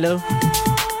myself, KAILO.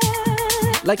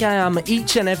 Like I am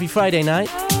each and every Friday night.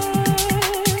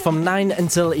 From 9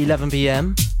 until 11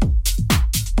 p.m.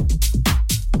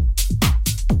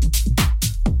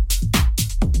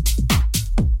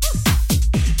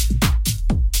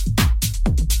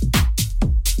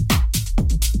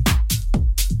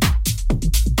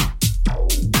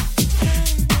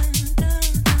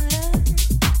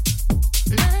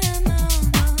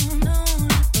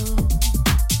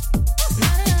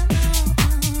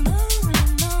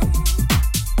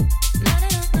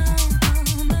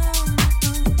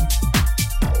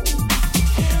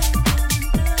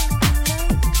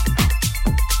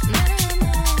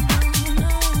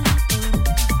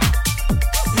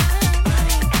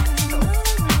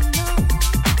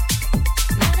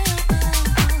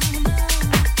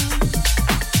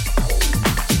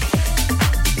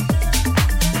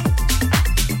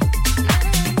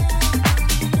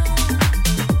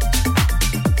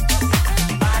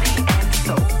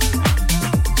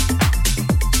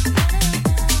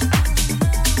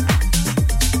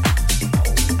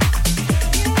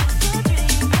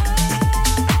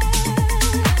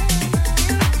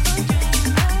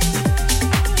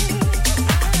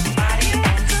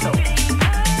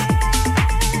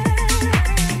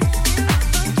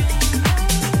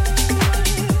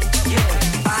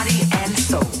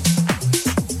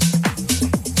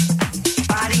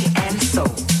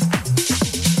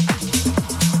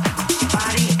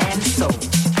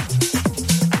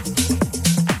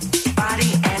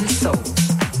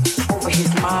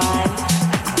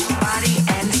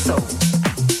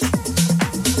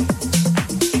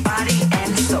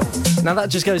 Now that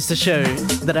just goes to show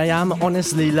that I am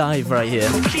honestly live right here.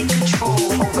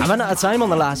 I ran out of time on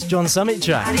the last John Summit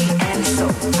track.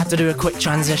 Had to do a quick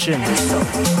transition.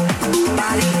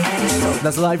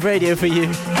 That's live radio for you.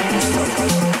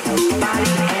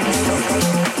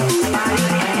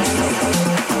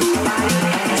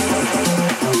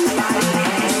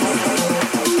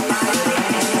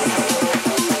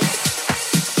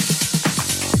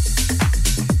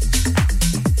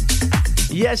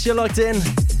 Yes, you're locked in.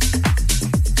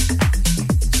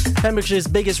 Pembrokeshire's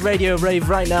biggest radio rave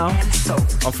right now.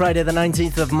 On Friday the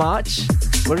 19th of March,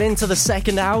 we're into the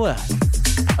second hour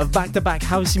of back-to-back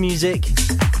house music.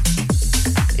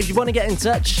 If you want to get in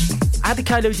touch, add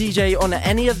kailodj on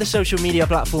any of the social media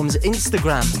platforms,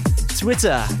 Instagram,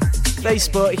 Twitter,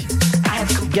 Facebook.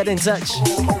 Get in touch.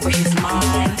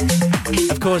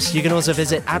 Of course, you can also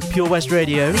visit @Pure West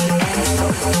Radio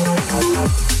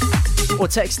or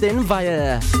text in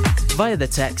via the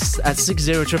text at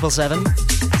 60777.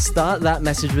 Start that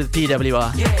message with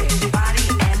PWR.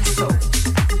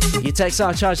 Your texts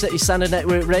are charged at your standard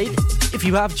network rate. If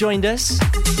you have joined us,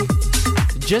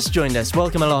 just joined us,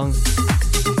 welcome along.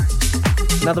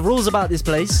 Now the rules about this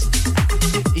place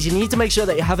is you need to make sure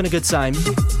that you're having a good time.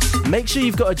 Make sure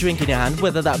you've got a drink in your hand,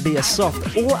 whether that be a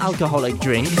soft or alcoholic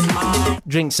drink.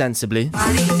 Drink sensibly.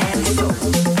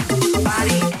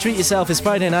 Treat yourself, it's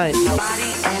Friday night.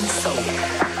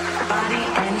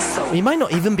 You might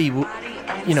not even be,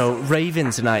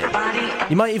 raving tonight.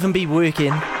 You might even be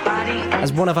working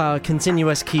as one of our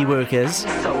continuous key workers.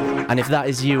 And if that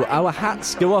is you, our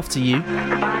hats go off to you.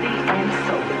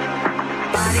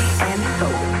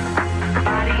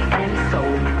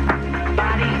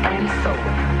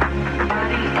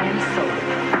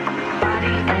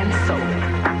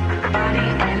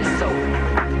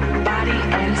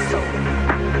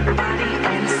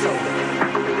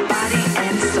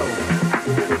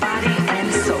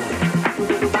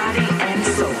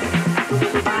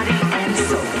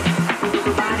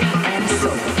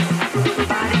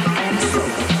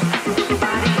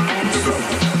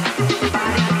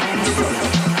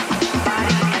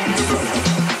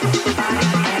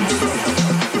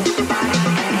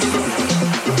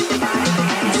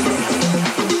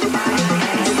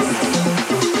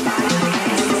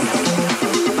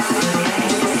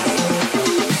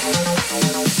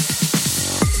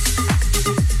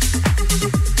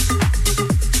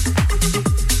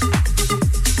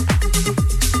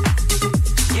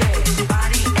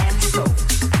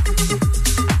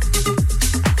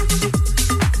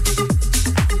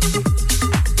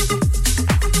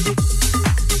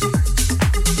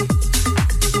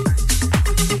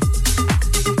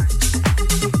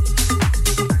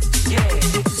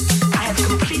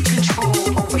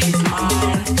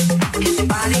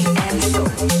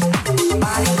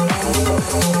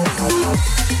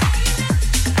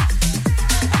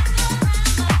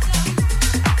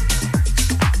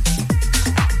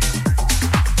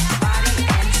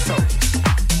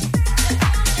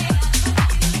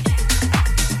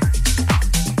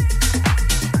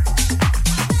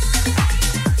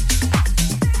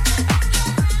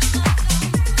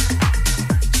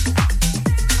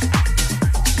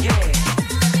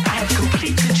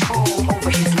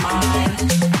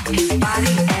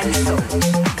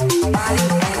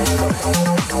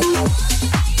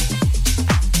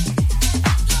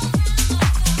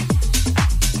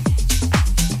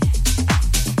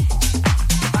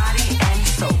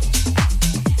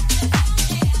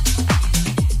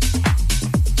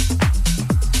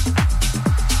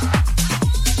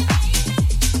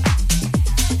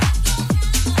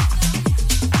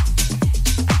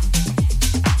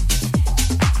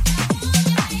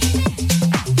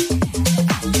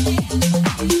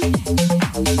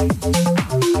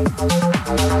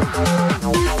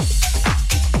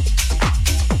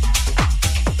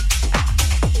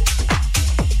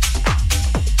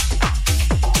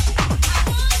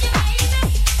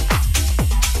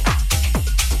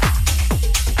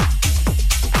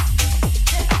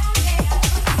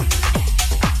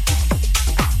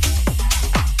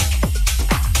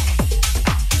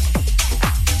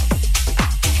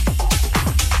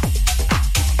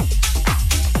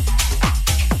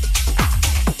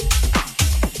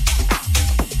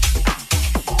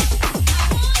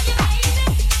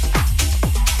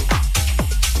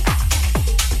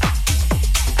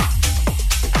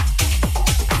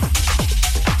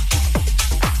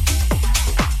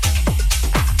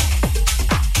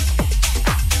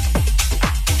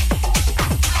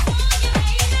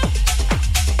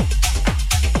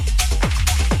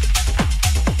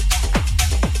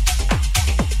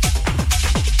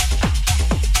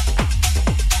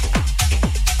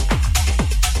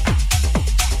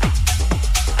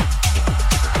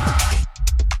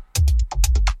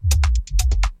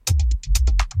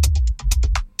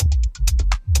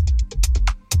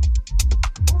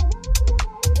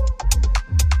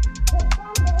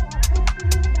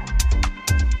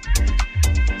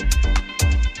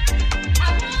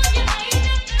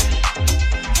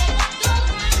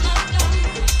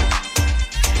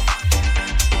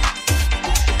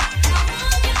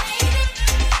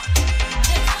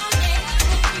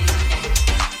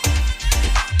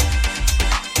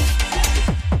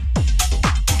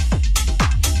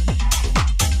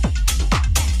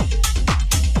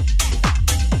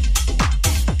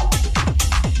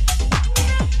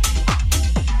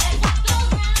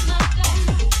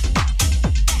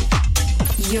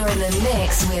 You're in the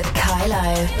mix with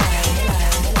KAILO.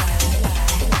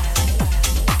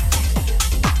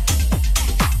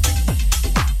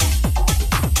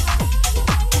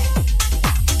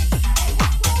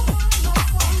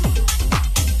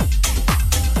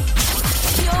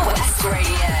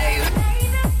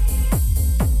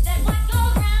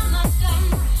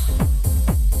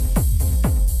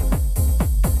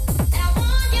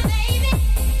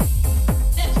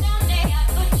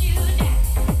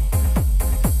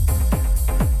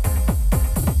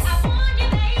 I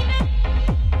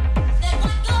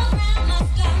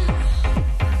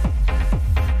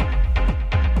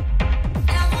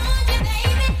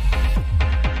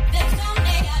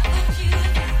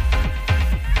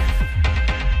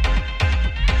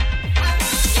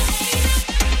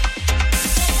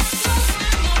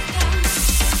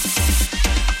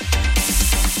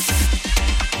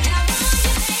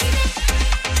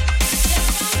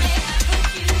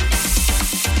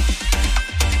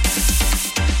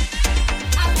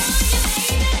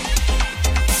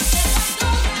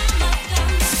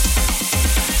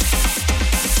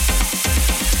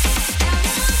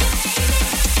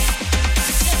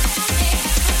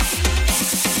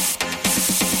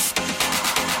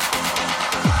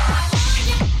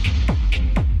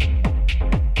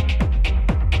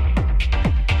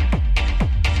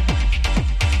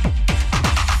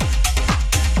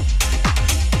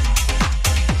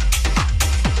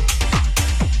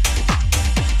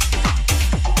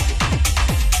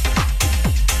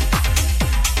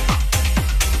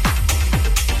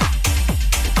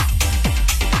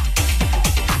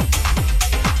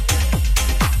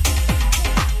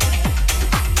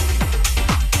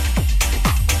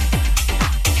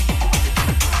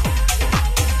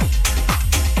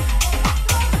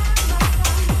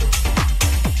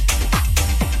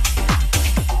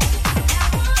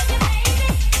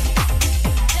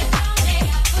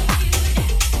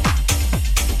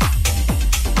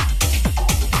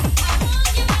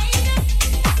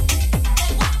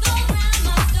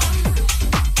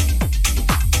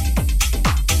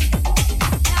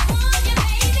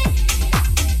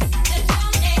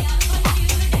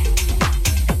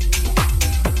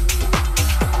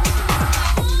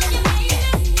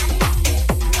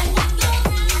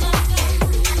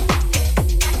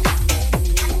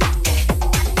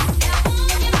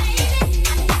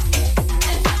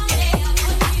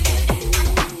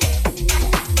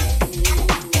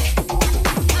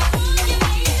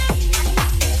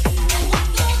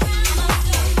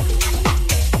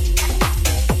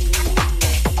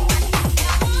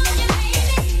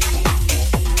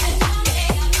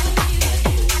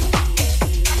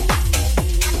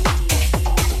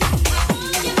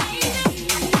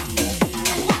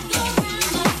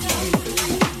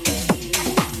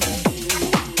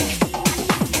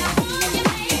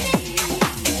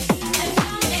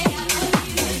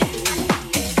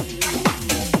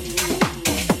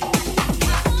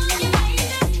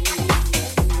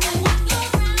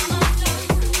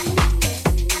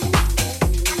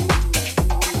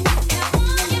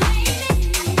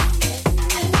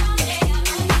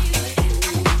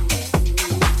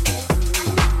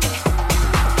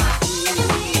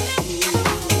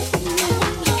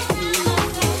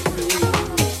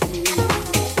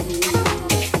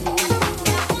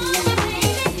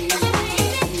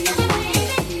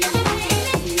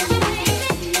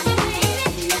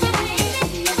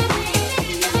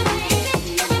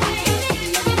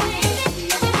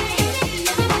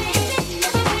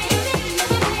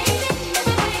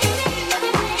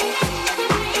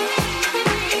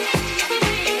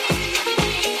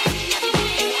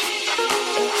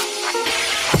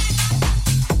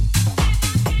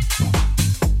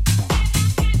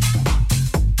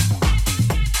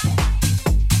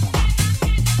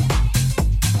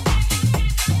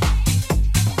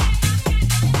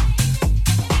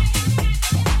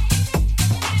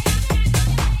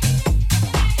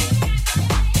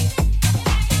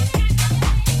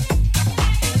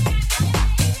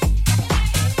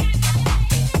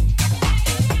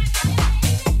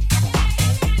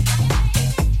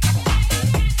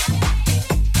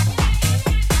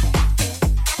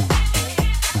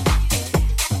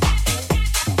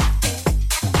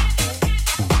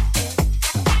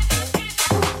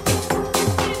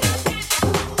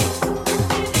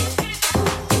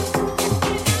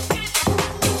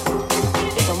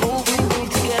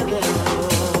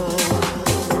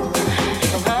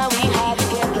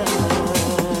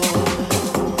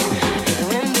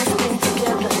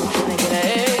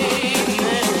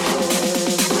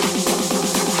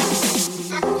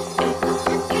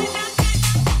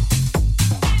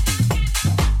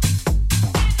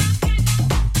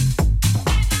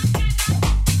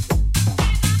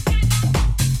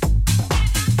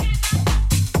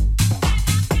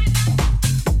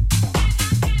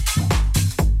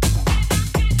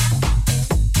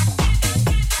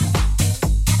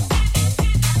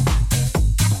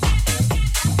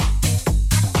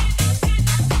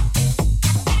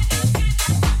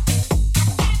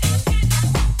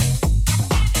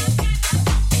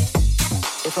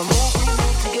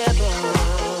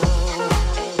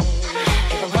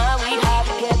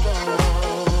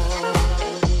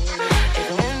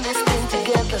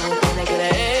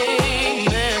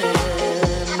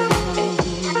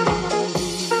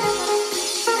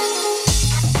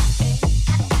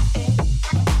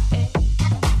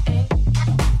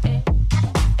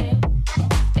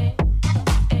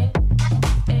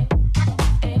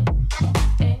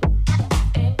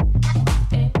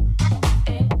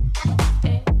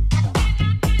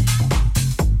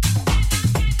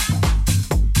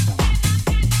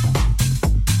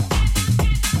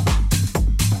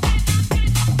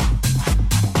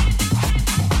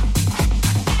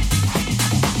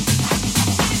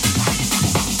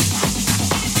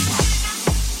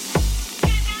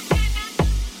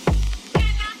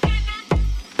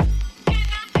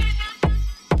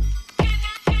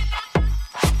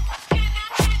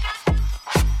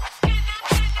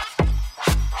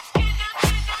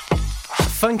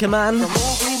Bunker Man.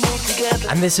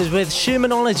 And this is with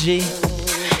Schumannology.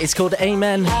 It's called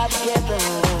Amen.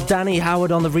 Danny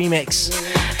Howard on the remix.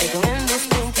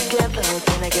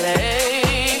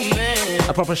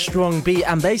 A proper strong beat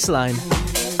and bass line.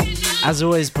 As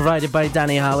always, provided by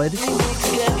Danny Howard.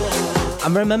 I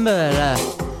remember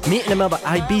meeting him up at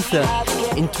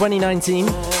Ibiza in 2019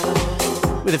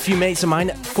 with a few mates of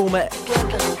mine, former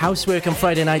Housework on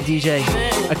Friday Night DJ,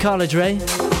 Akala Dre,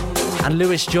 and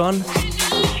Lewis John,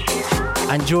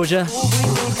 and Georgia.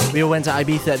 We all went to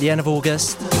Ibiza at the end of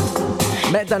August.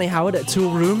 Met Danny Howard at Tool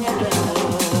Room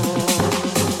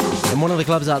in one of the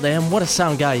clubs out there, and what a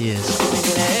sound guy he is.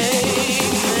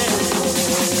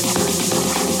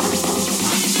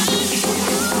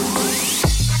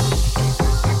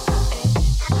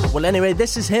 Well, anyway,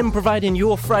 this is him providing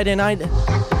your Friday night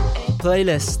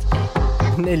playlist.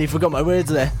 Nearly forgot my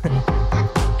words there.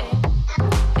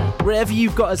 Wherever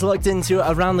you've got us locked into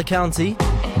around the county,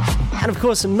 and of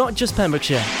course, not just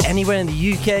Pembrokeshire, anywhere in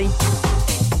the UK,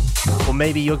 or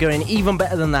maybe you're going even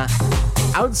better than that,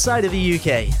 outside of the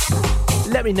UK.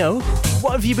 Let me know,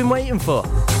 what have you been waiting for?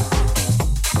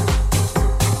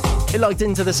 You're locked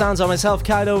into the sounds of myself,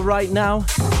 KAILO, right now,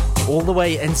 all the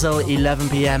way until 11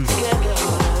 PM.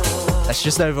 That's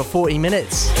just over 40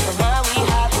 minutes.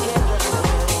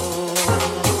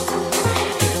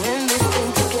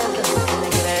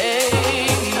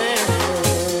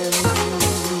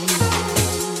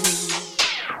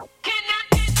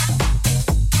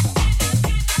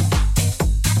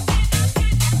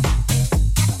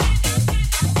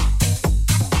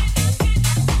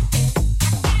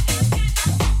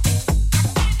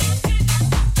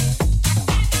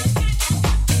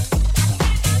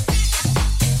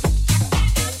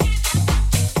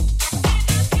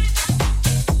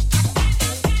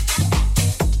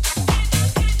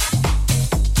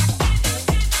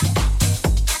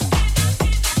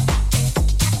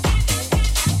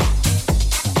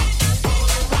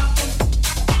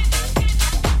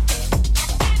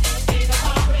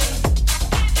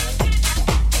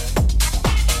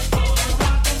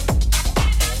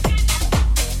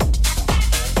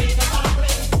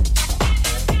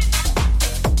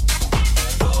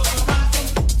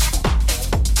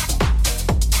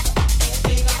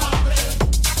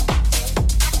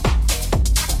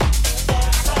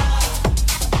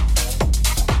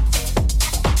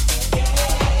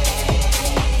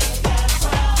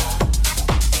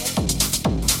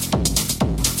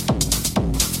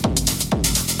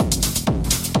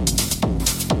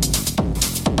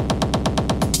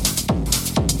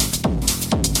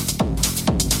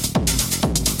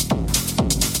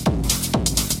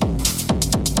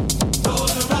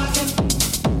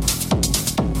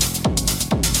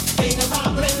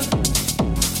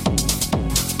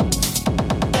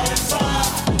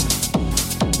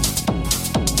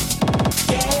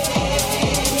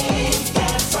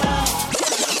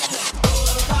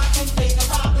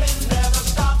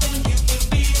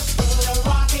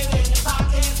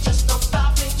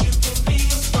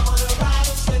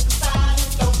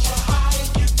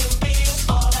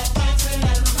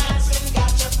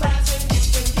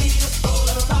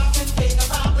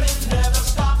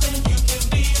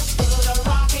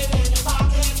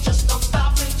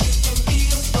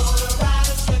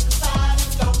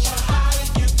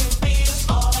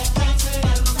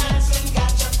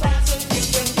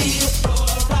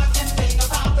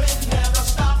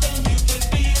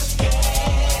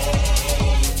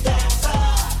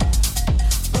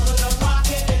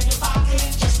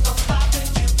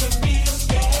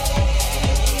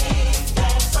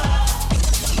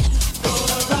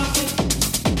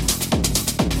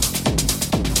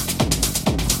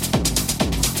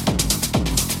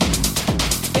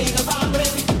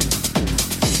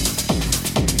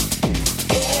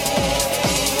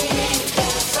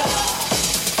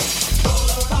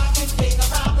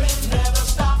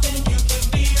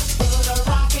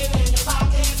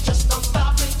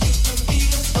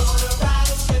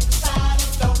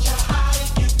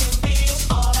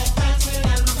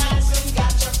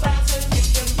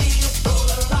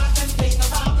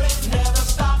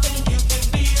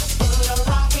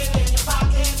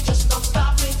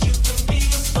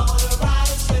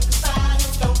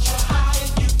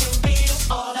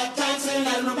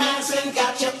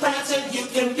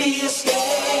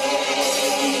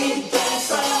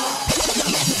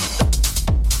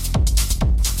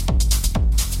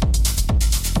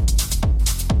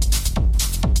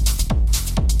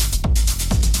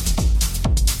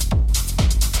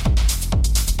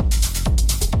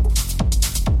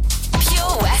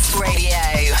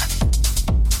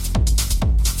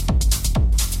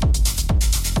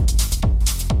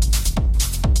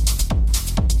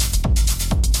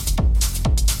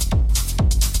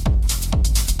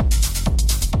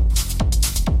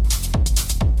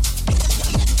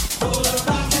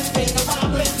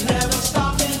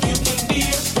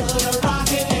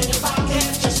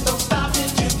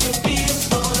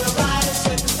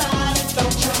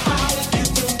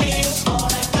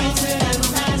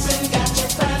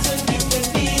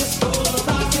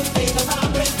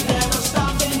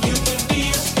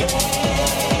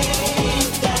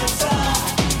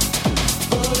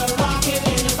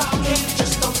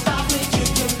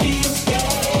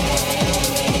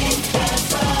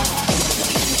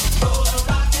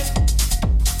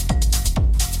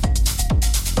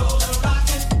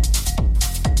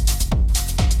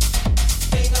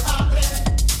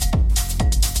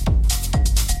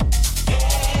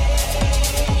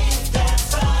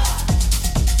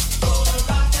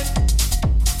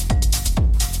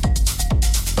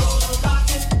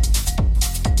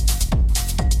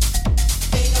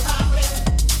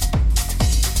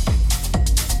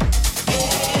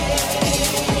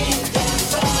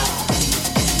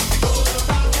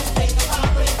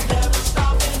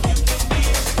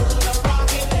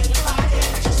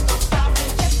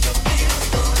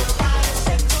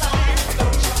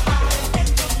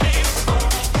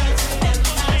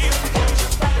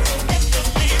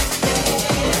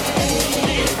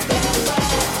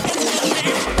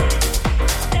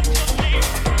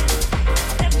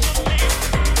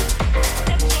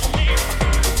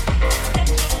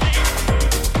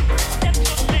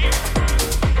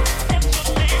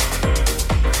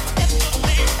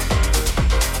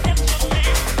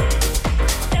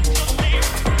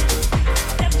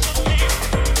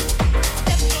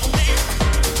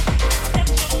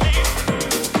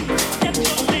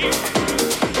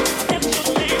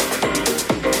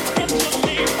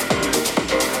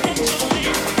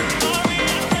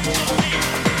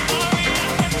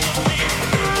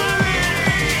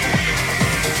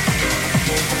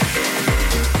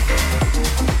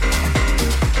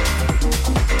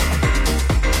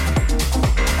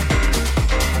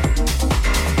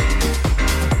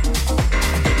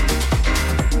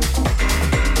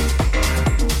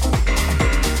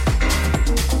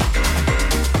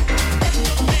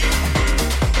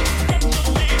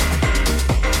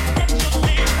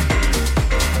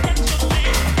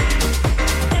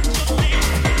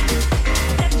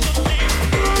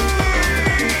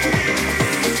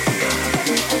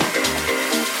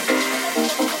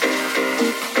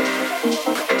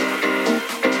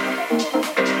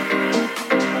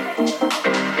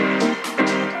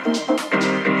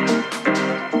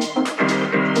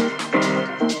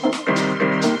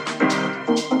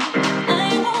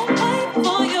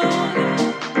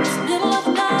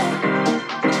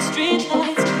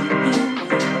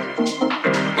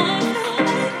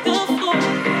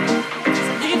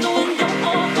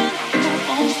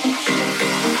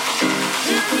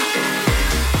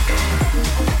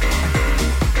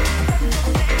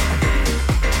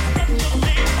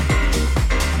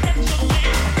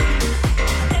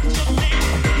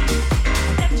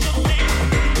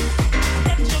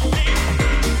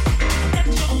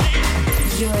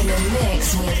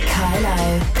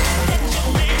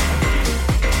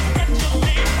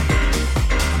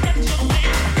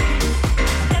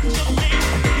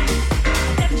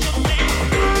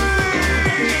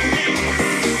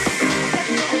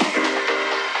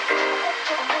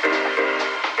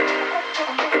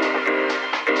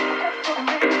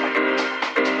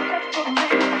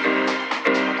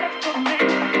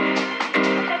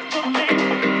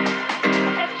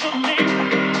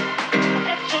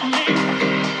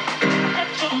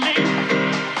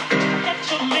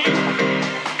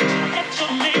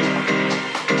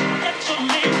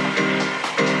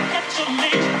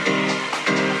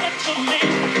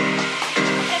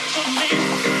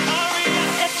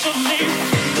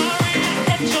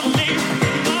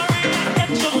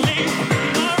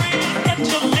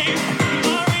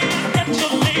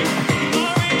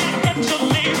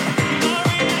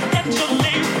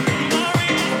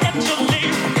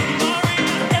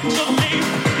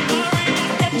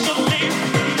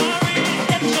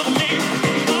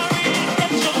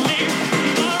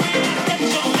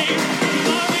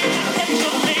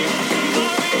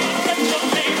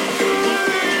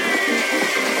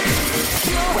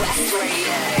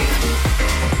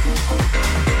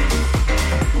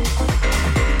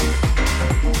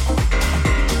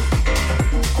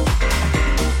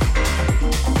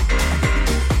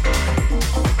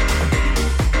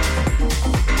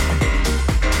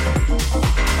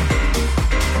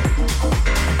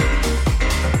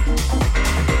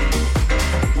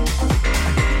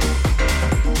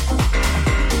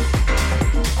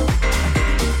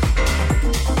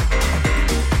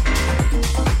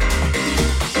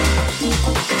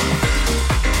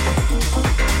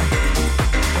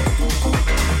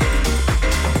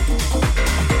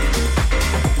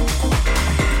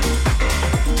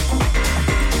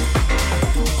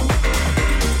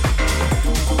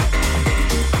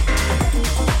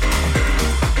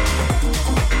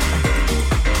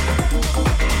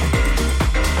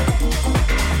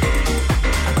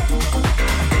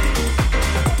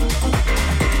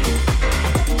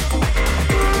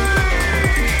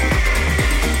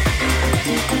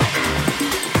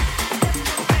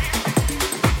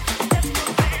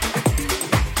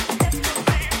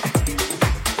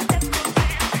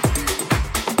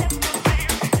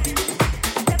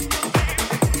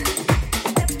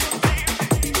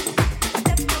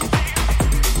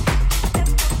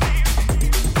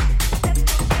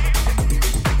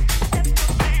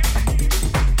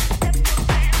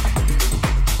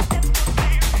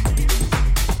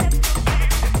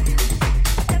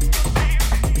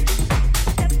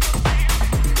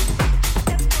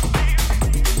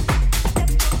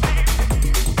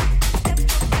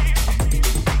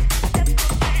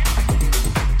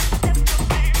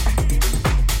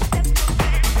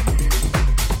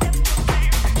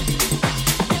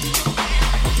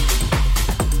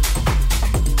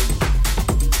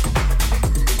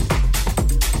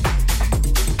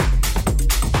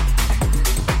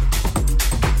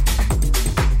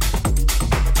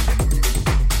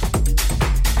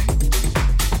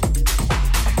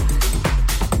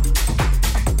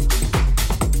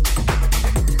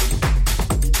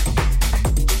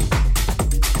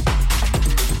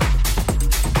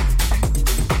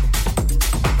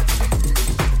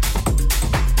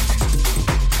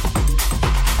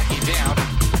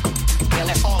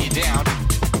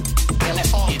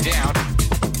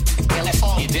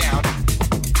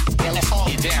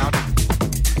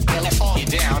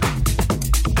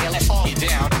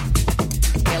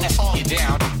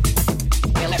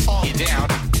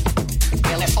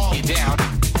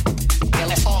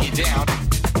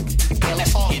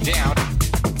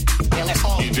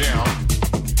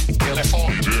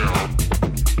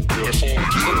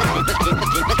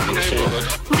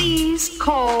 Please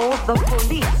call the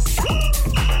police.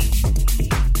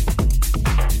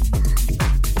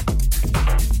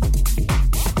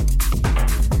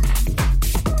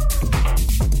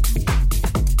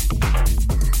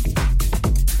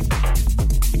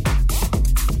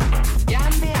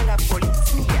 Llame a la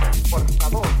policía, por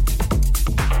favor.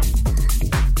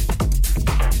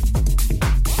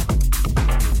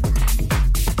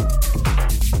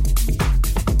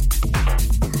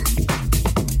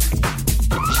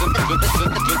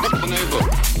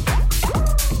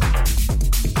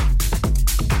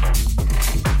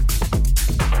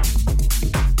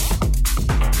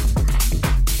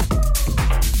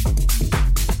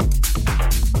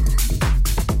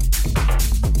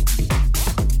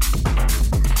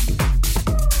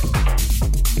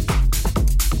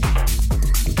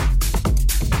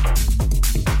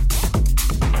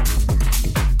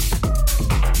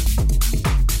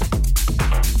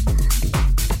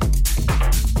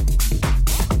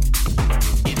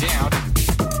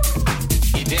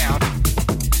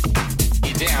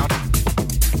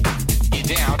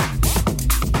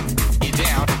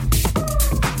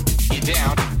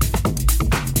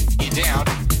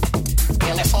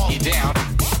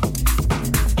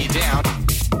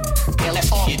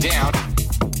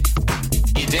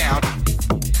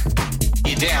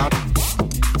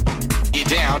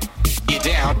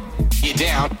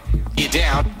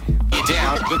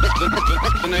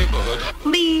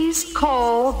 Please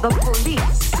call the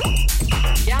police.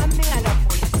 Llame a la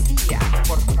policía,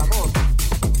 por favor.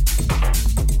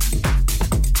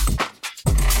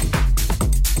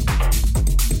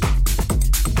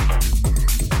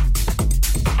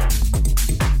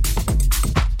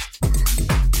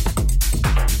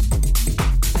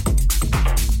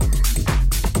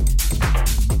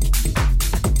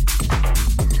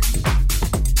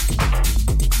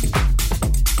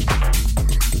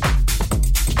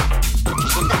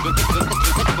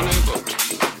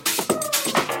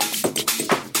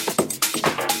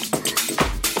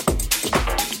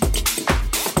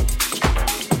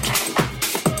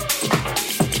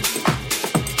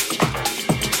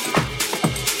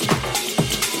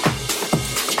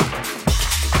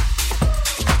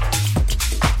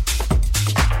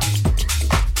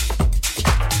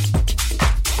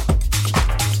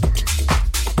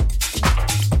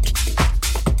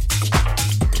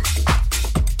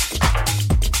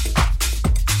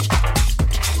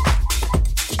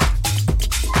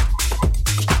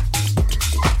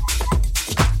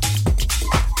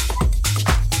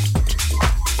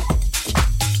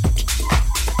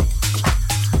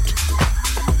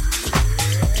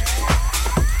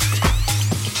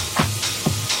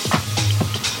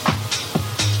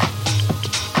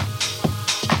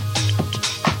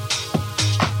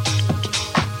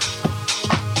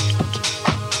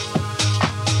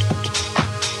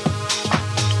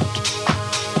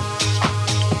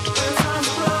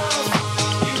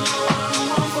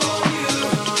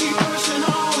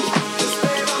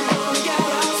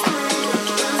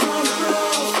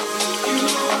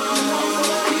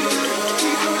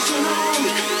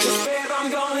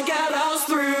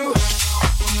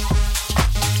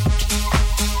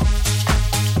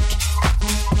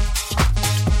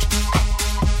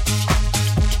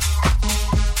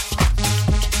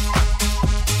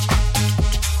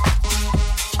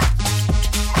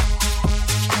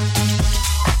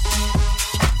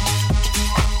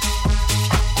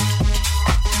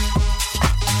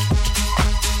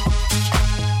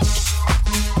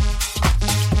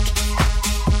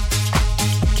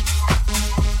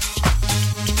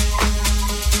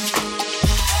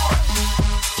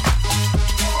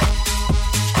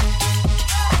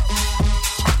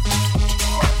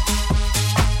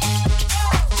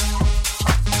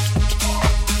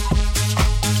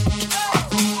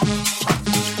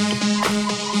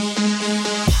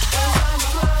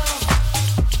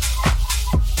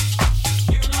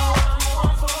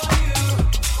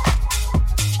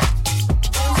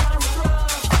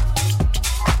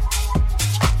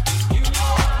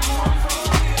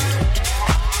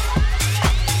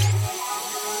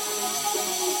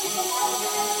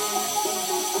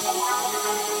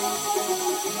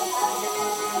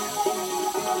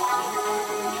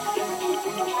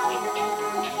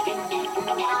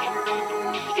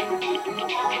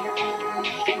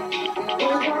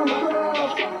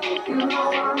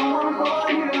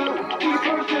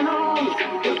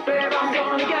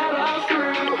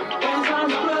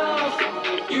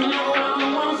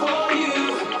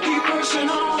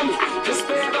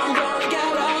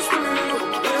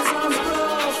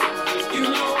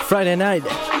 Friday night,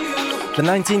 the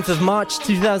 19th of March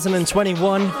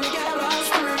 2021, and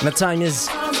the time is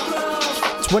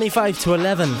 25 to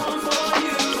 11.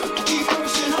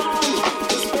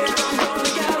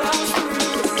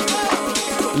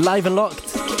 Live and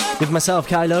locked with myself,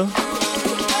 KAILO,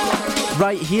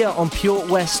 right here on Pure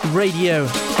West Radio,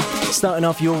 starting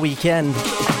off your weekend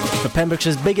for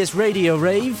Pembrokeshire's biggest radio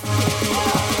rave.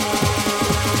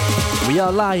 We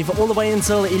are live all the way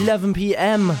until 11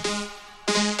 p.m.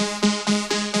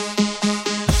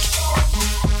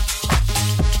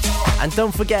 And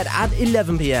don't forget, at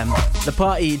 11 p.m, the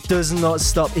party does not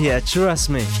stop here,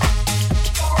 trust me.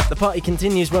 The party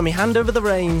continues when we hand over the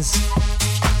reins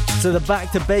to the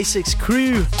Back to Basics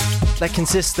crew that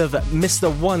consists of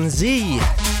Mr. 1Z.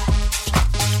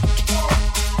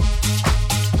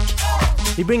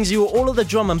 He brings you all of the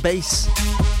drum and bass,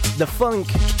 the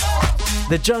funk,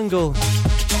 the jungle,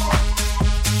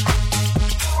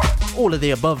 all of the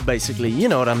above basically, you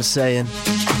know what I'm saying.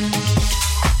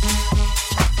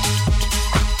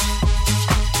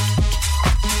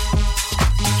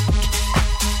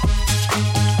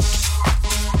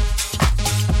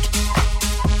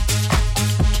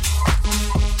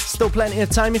 Still plenty of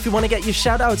time if you want to get your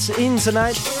shout outs in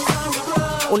tonight.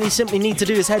 All you simply need to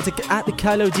do is head to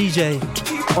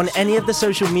 @kailodj on any of the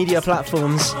social media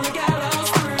platforms.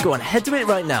 Go on, head to it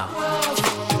right now.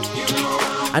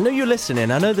 I know you're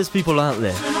listening, I know there's people out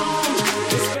there.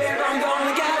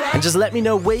 And just let me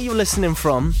know where you're listening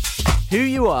from, who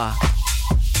you are,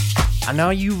 and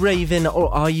are you raving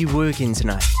or are you working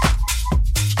tonight?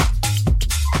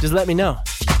 Just let me know.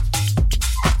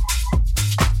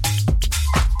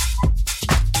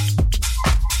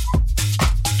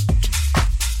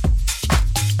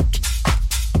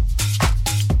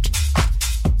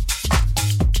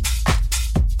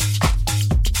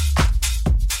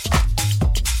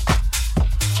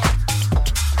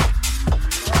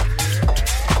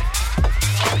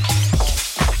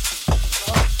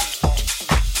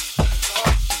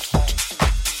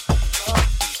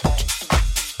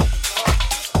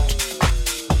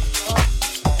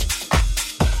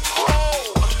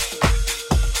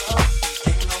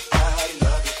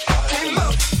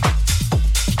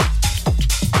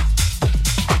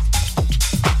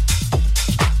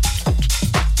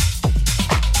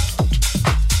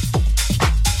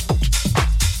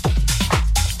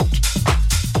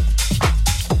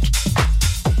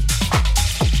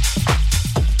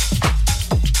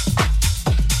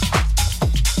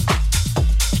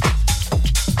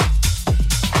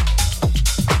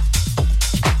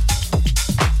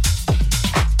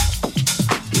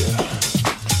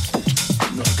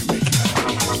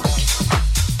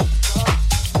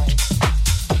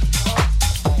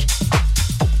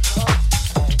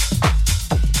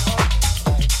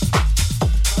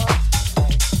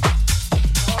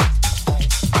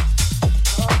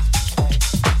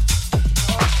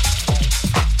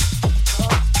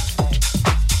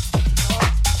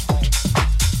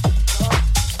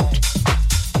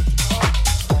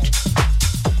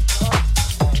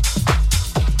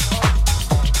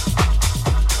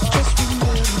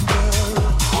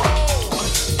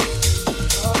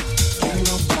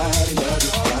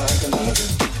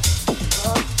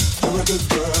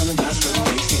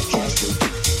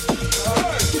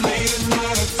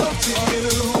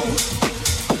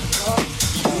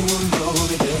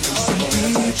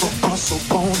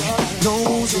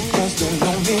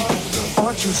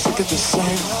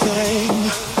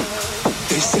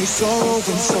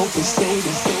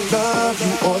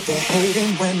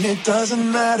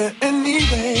 Doesn't matter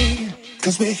anyway,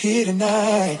 'cause we're here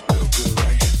tonight.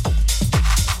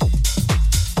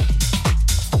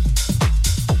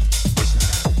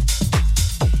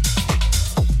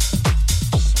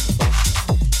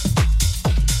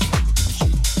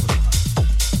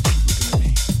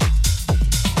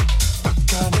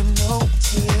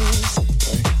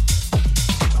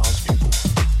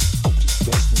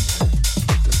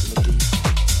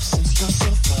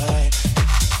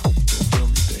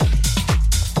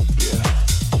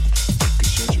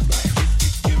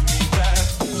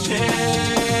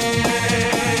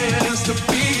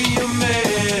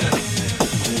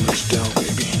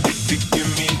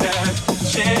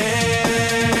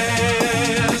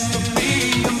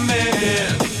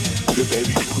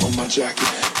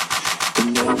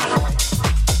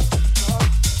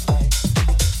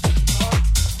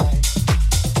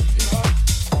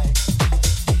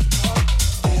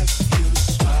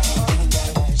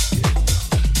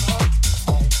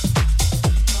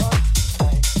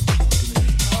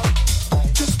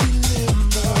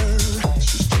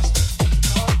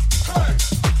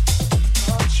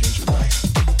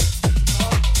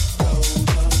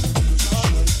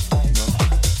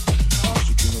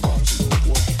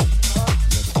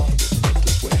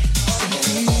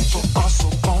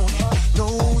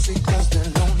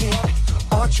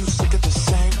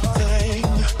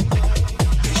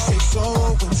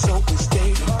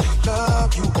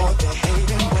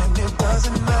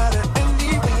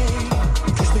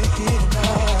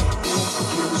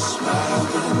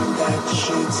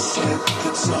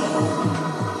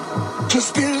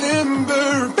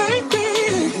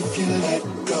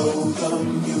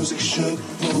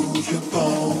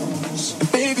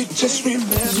 Just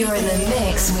remember. You're in the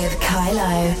mix with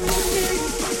KAILO.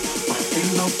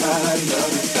 Ain't nobody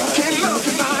love you. Can't love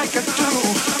you like I do.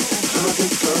 Love you,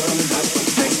 girl, and that's what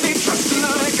makes me trust you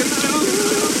like I do.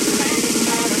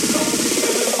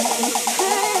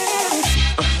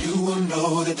 You will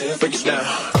know the difference. Break it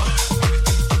down.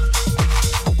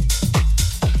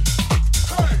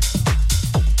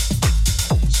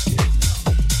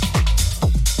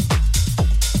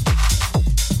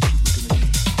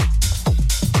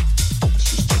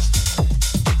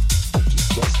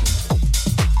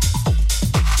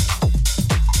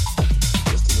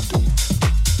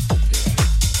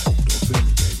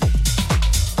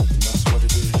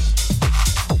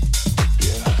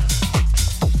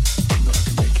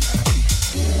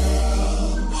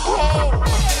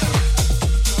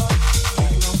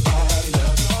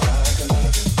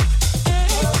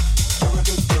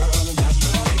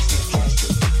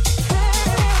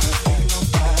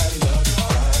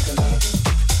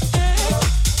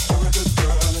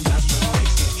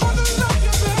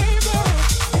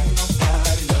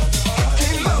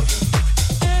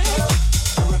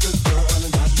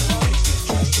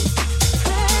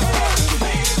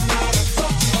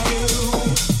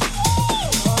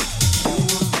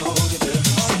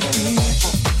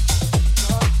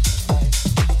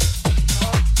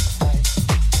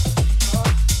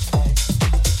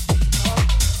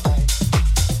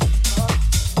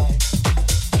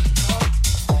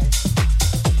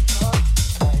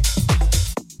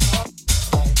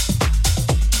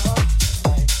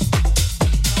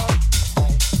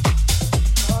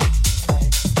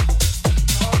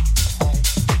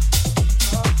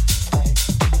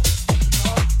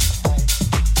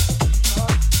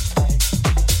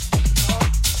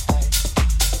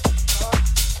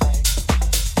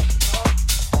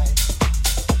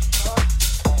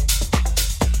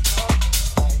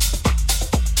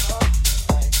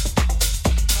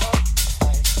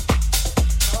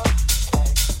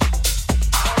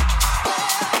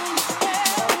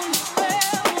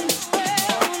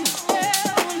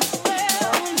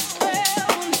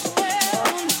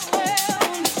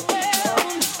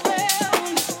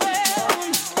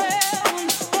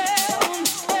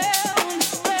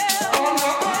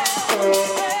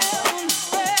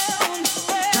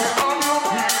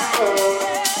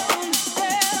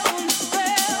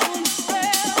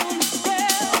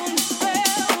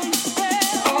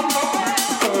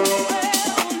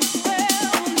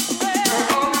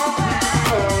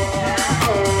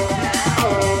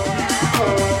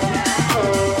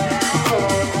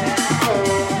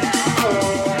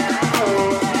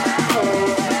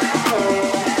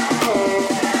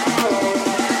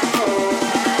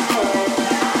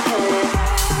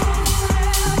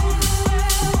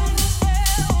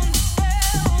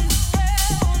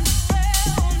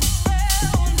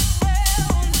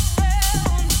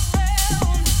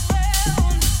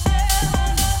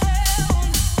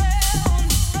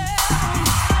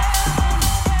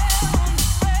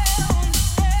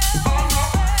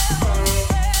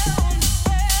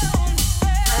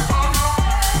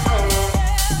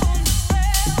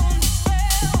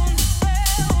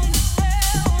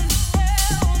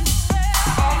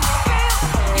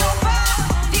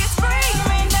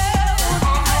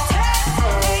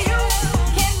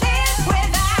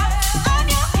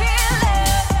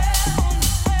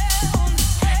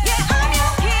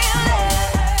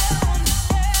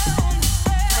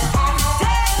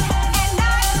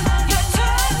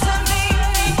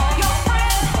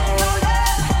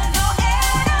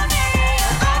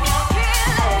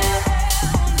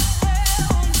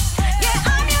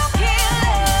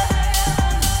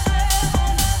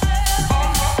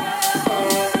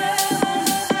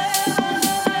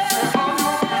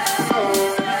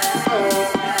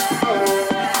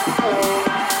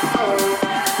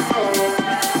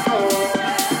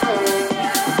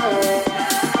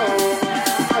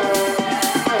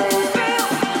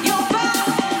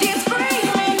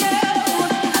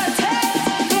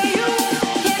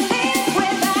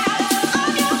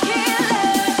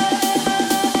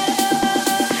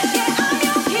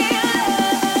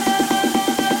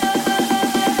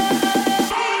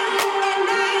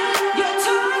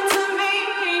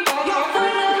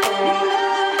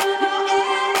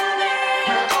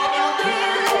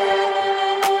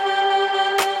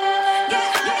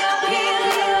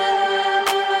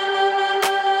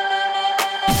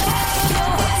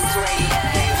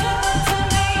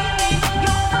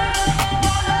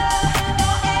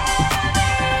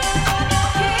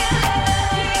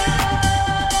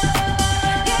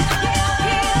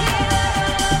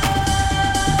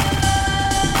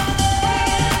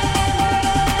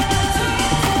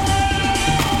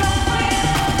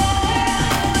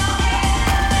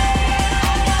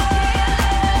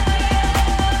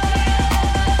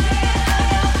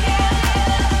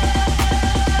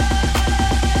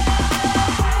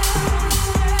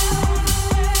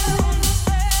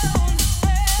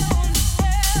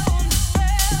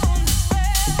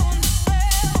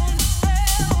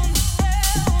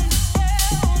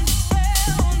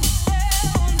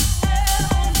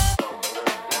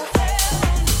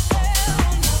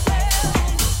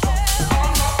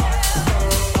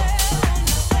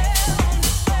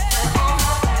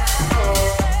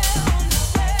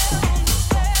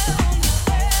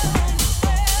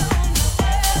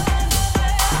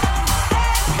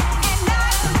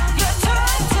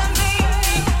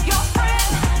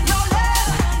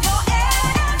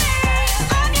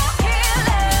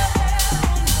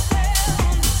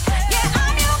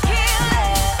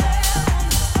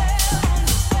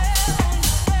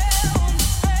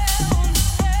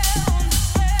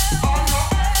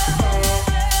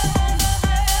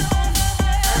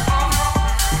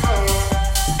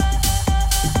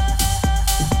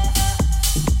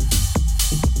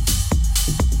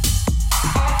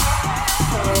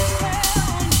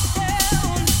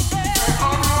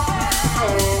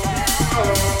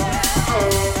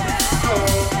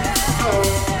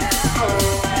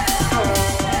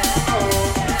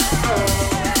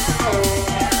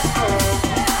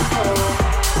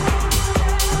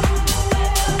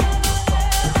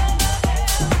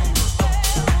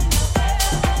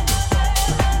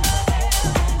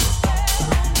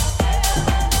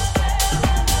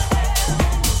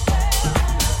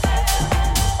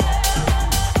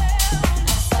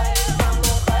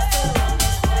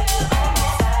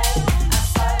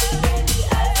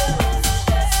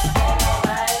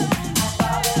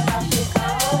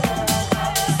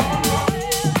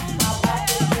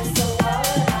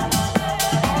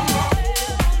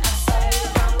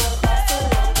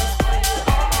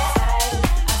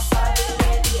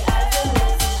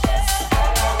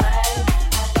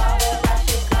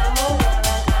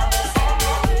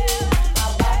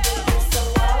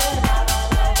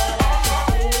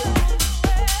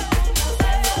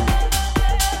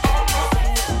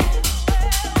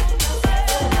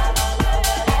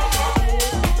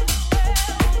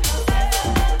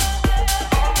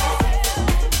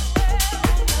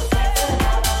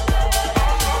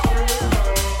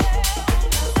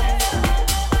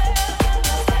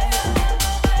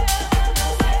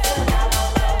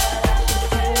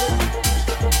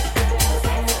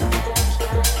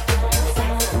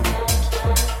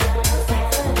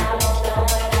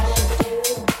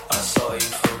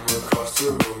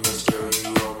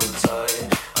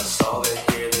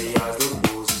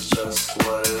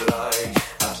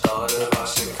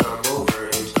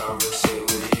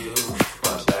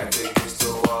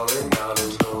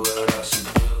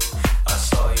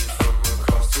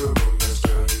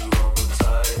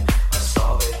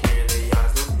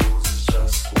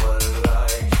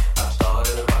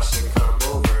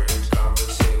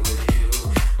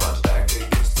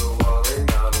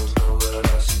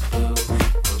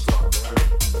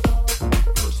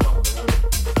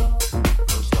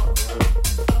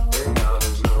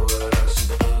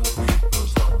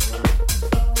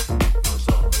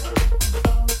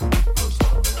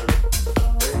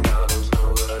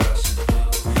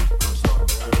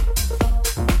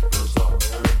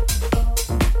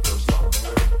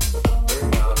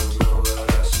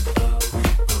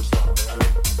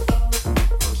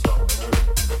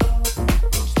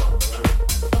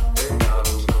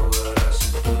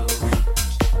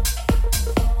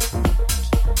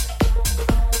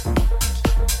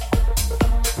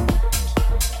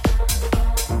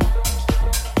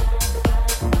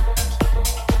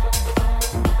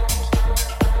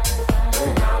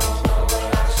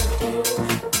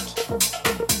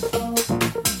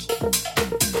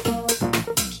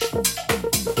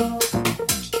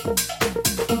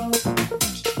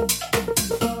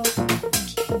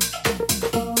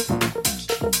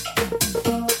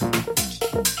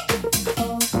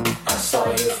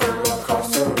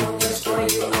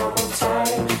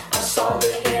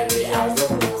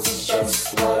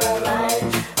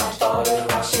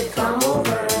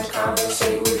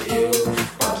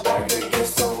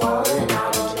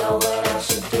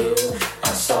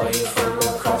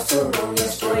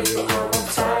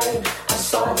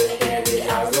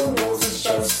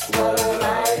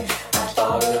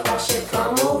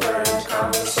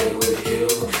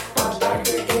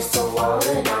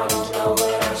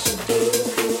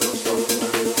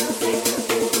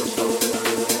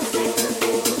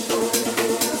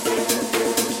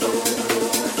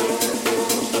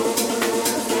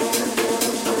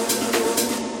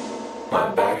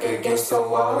 back against the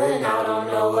wall and I don't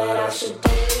know what I should do.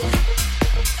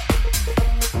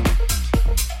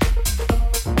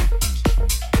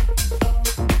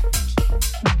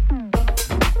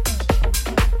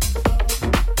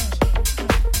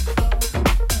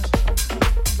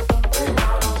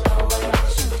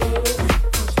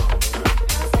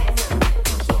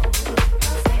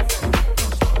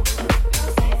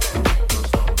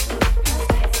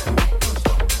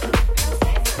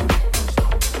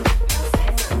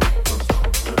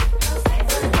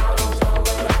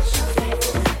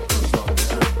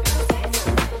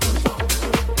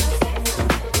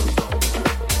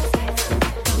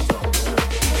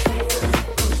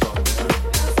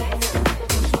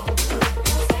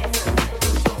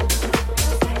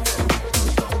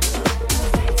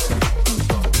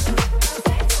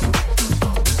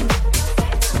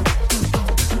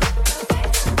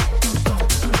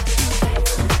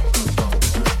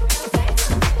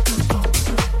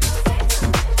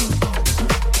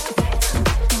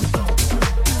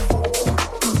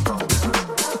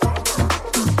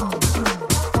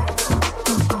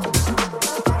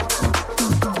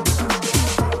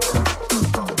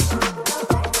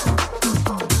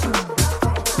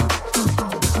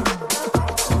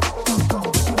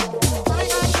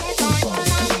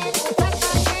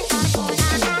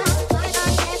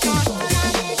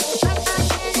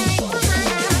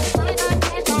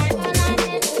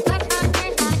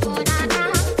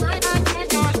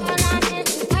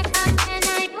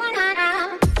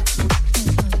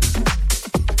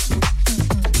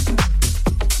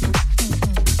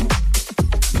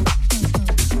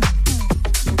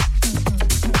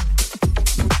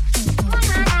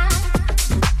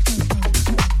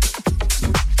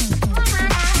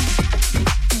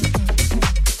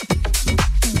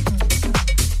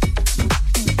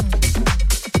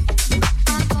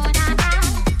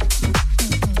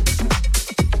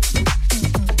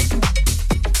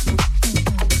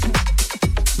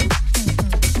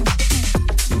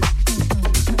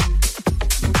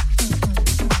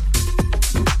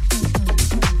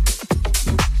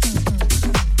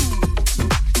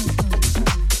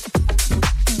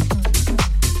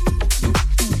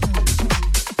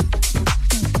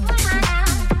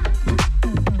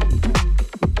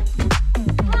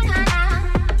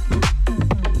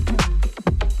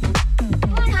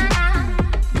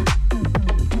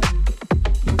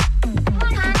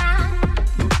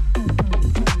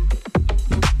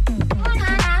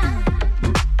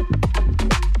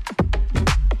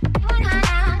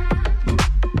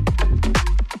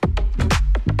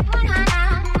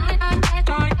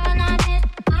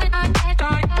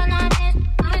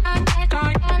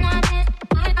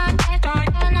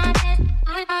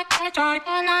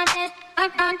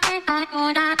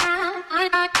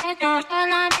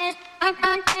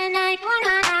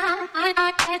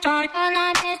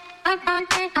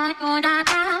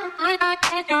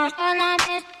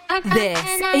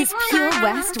 This is Pure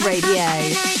West Radio.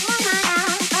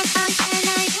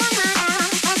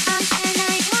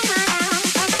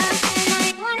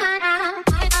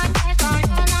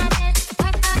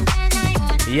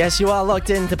 Yes, you are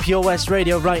locked into Pure West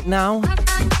Radio right now.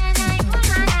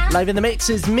 Live in the mix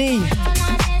is me.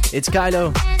 It's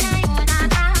KAILO.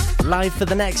 Live for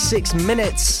the next 6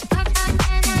 minutes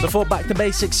before Back to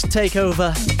Basics take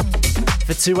over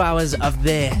for 2 hours of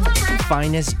their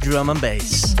finest drum and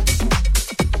bass.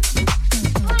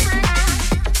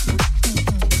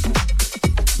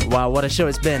 Wow, what a show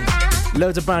it's been.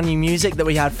 Loads of brand new music that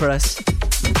we had for us.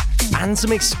 And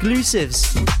some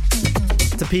exclusives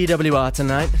to PWR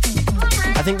tonight.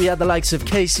 I think we had the likes of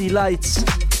KC Lights,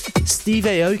 Steve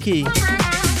Aoki,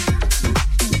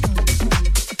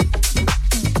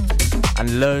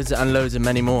 and loads of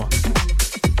many more.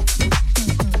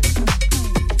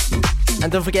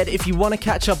 And don't forget, if you want to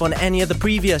catch up on any of the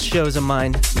previous shows of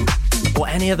mine or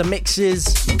any of the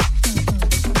mixes,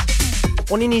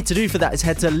 all you need to do for that is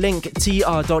head to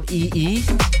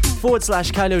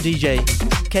linktr.ee/KAILODJ,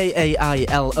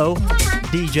 KAILO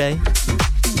DJ,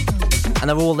 and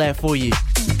they're all there for you,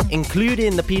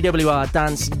 including the PWR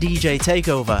Dance DJ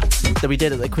Takeover that we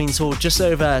did at the Queen's Hall just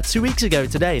over 2 weeks ago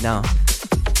today now.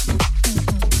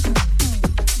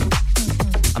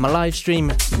 And my live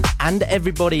stream and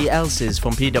everybody else's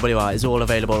from PWR is all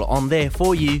available on there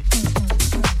for you.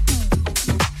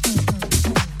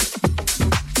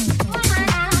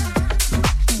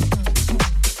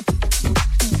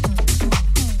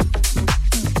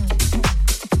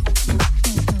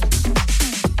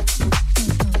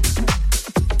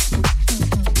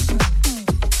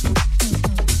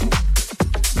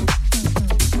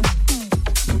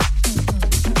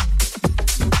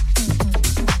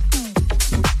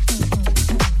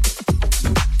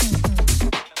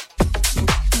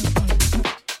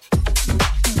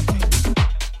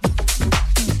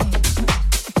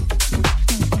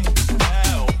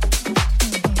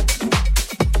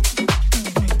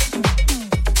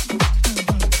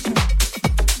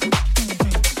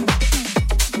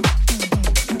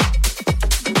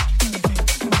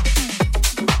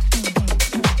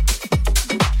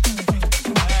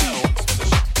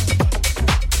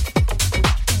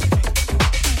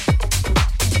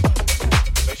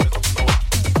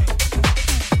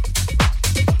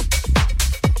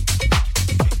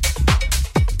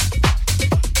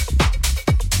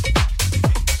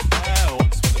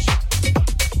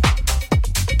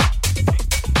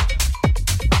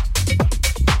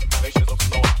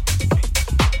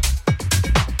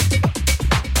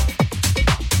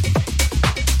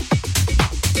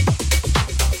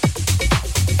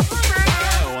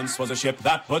 a ship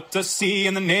that put to sea,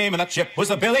 and the name of that ship was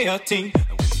the Billiard Tea. The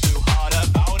wind blew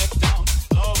harder, bowed it down,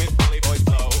 blow with bully boys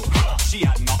blow. She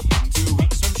had not been 2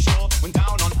 weeks from shore when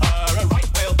down on her a right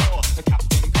whale bore. The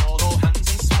captain called all hands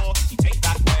and swore he'd take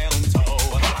that whale in tow.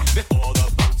 Before the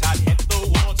boat had hit the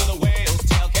water, the whale's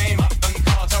tail came up and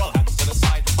caught her. All hands to the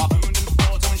side, harpooned and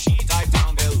fought her when she dived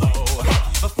down below.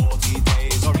 For 40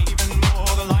 days or even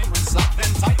more, the line went slack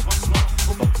then tight once more.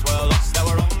 Well, boats were lost, there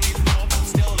were only 4, but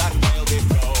still that whale did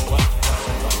go.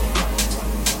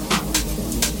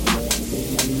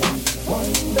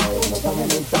 One day when the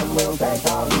tonguing is done, we'll take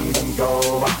our leave and go.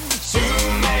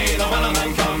 Soon may the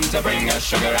wellerman come to bring us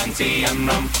sugar and tea and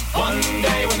rum. One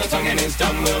day when the tonguing is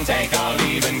done, we'll take our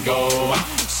leave and go.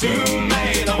 Soon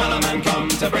may the wellerman come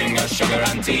to bring us sugar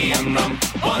and tea and rum.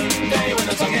 One day when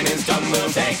the tonguing is done, we'll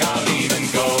take our leave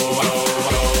and go.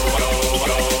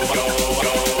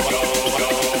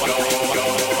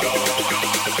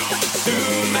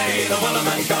 Soon may the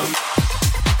wellerman come.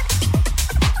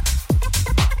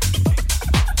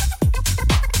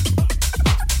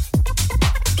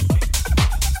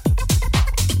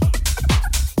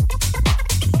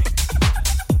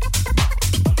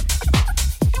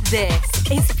 This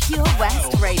is Pure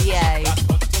West Radio.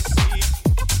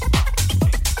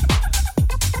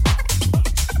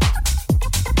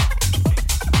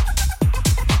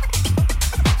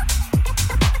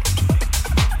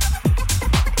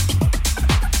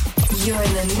 You're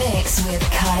in the mix with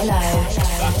KAILO.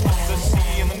 The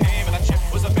sea and the name of that ship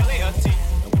was a Billiard Tea.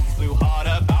 The winds blew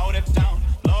harder, bowed it down,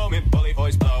 blow me bully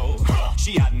boys blow.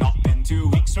 She had not been 2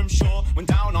 weeks from shore when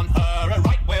down on her a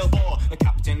right whale bore. The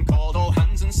captain called all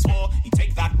hands and swore he'd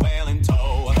take that whale in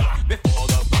tow. Before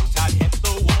the boat had hit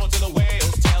the water, the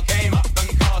whale's tail came up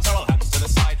and caught her. All hands to the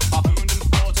side, harpooned and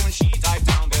fought her when she dived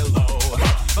down below.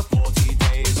 For 40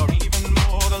 days or even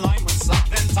more, the line went slack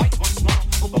then tight once more.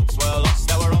 Well, boats were lost,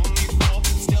 there were only 4,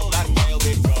 still that whale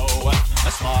did go.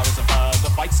 As far as I've heard,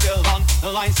 the fight's still on,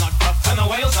 the line's not cut and the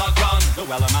whale's not gone. The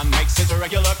wellerman makes his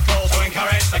regular call to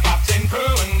encourage the captain,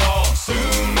 crew and all.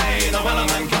 Soon may the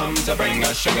wellerman come to bring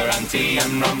us sugar and tea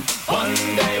and rum. One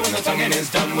day when the tonguing is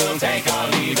done, we'll take our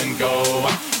leave and go.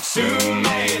 Soon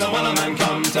may the wellerman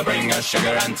come to bring us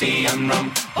sugar and tea and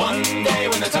rum. One day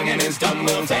when the tonguing is done,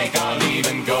 we'll take our leave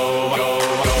and go.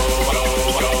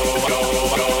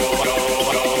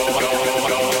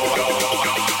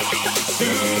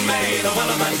 Soon may the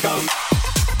wellerman come.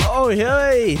 Oh,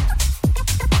 hey!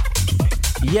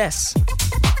 Yes.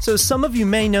 So some of you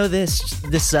may know this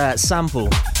sample.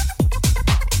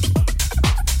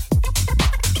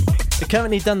 It's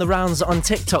currently done the rounds on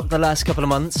TikTok the last couple of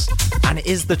months, and it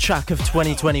is the track of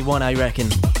 2021, I reckon.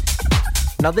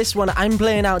 Now this one I'm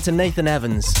playing out to Nathan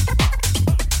Evans.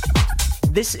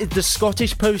 This is the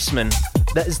Scottish postman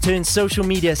that has turned social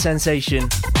media sensation.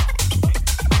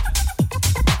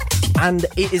 And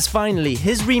it is finally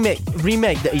his remake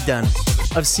that he done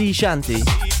of Sea Shanty.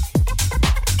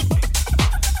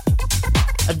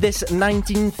 Of this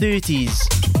 1930s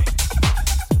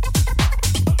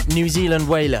New Zealand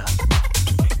whaler.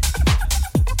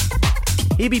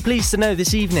 He'll be pleased to know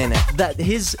this evening that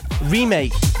his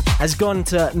remake has gone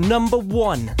to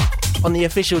 #1 on the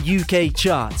official UK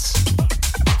charts.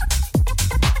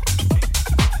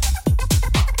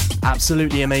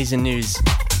 Absolutely amazing news.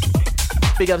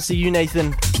 Big ups to you,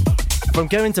 Nathan. From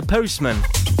going to postman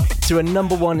to a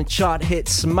 #1 chart hit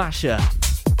smasher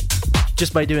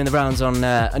just by doing the rounds on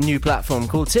a new platform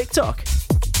called TikTok.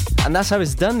 And that's how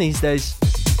it's done these days.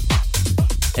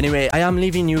 Anyway, I am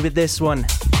leaving you with this one.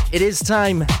 It is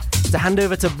time to hand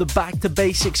over to the Back to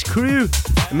Basics crew.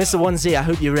 And Mr. 1Z, I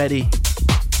hope you're ready.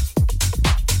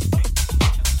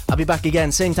 I'll be back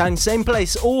again, same time, same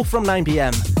place, all from 9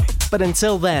 p.m. But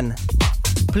until then,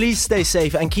 please stay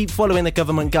safe and keep following the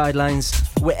government guidelines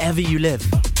wherever you live.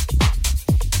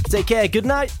 Take care, good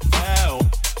night. Well.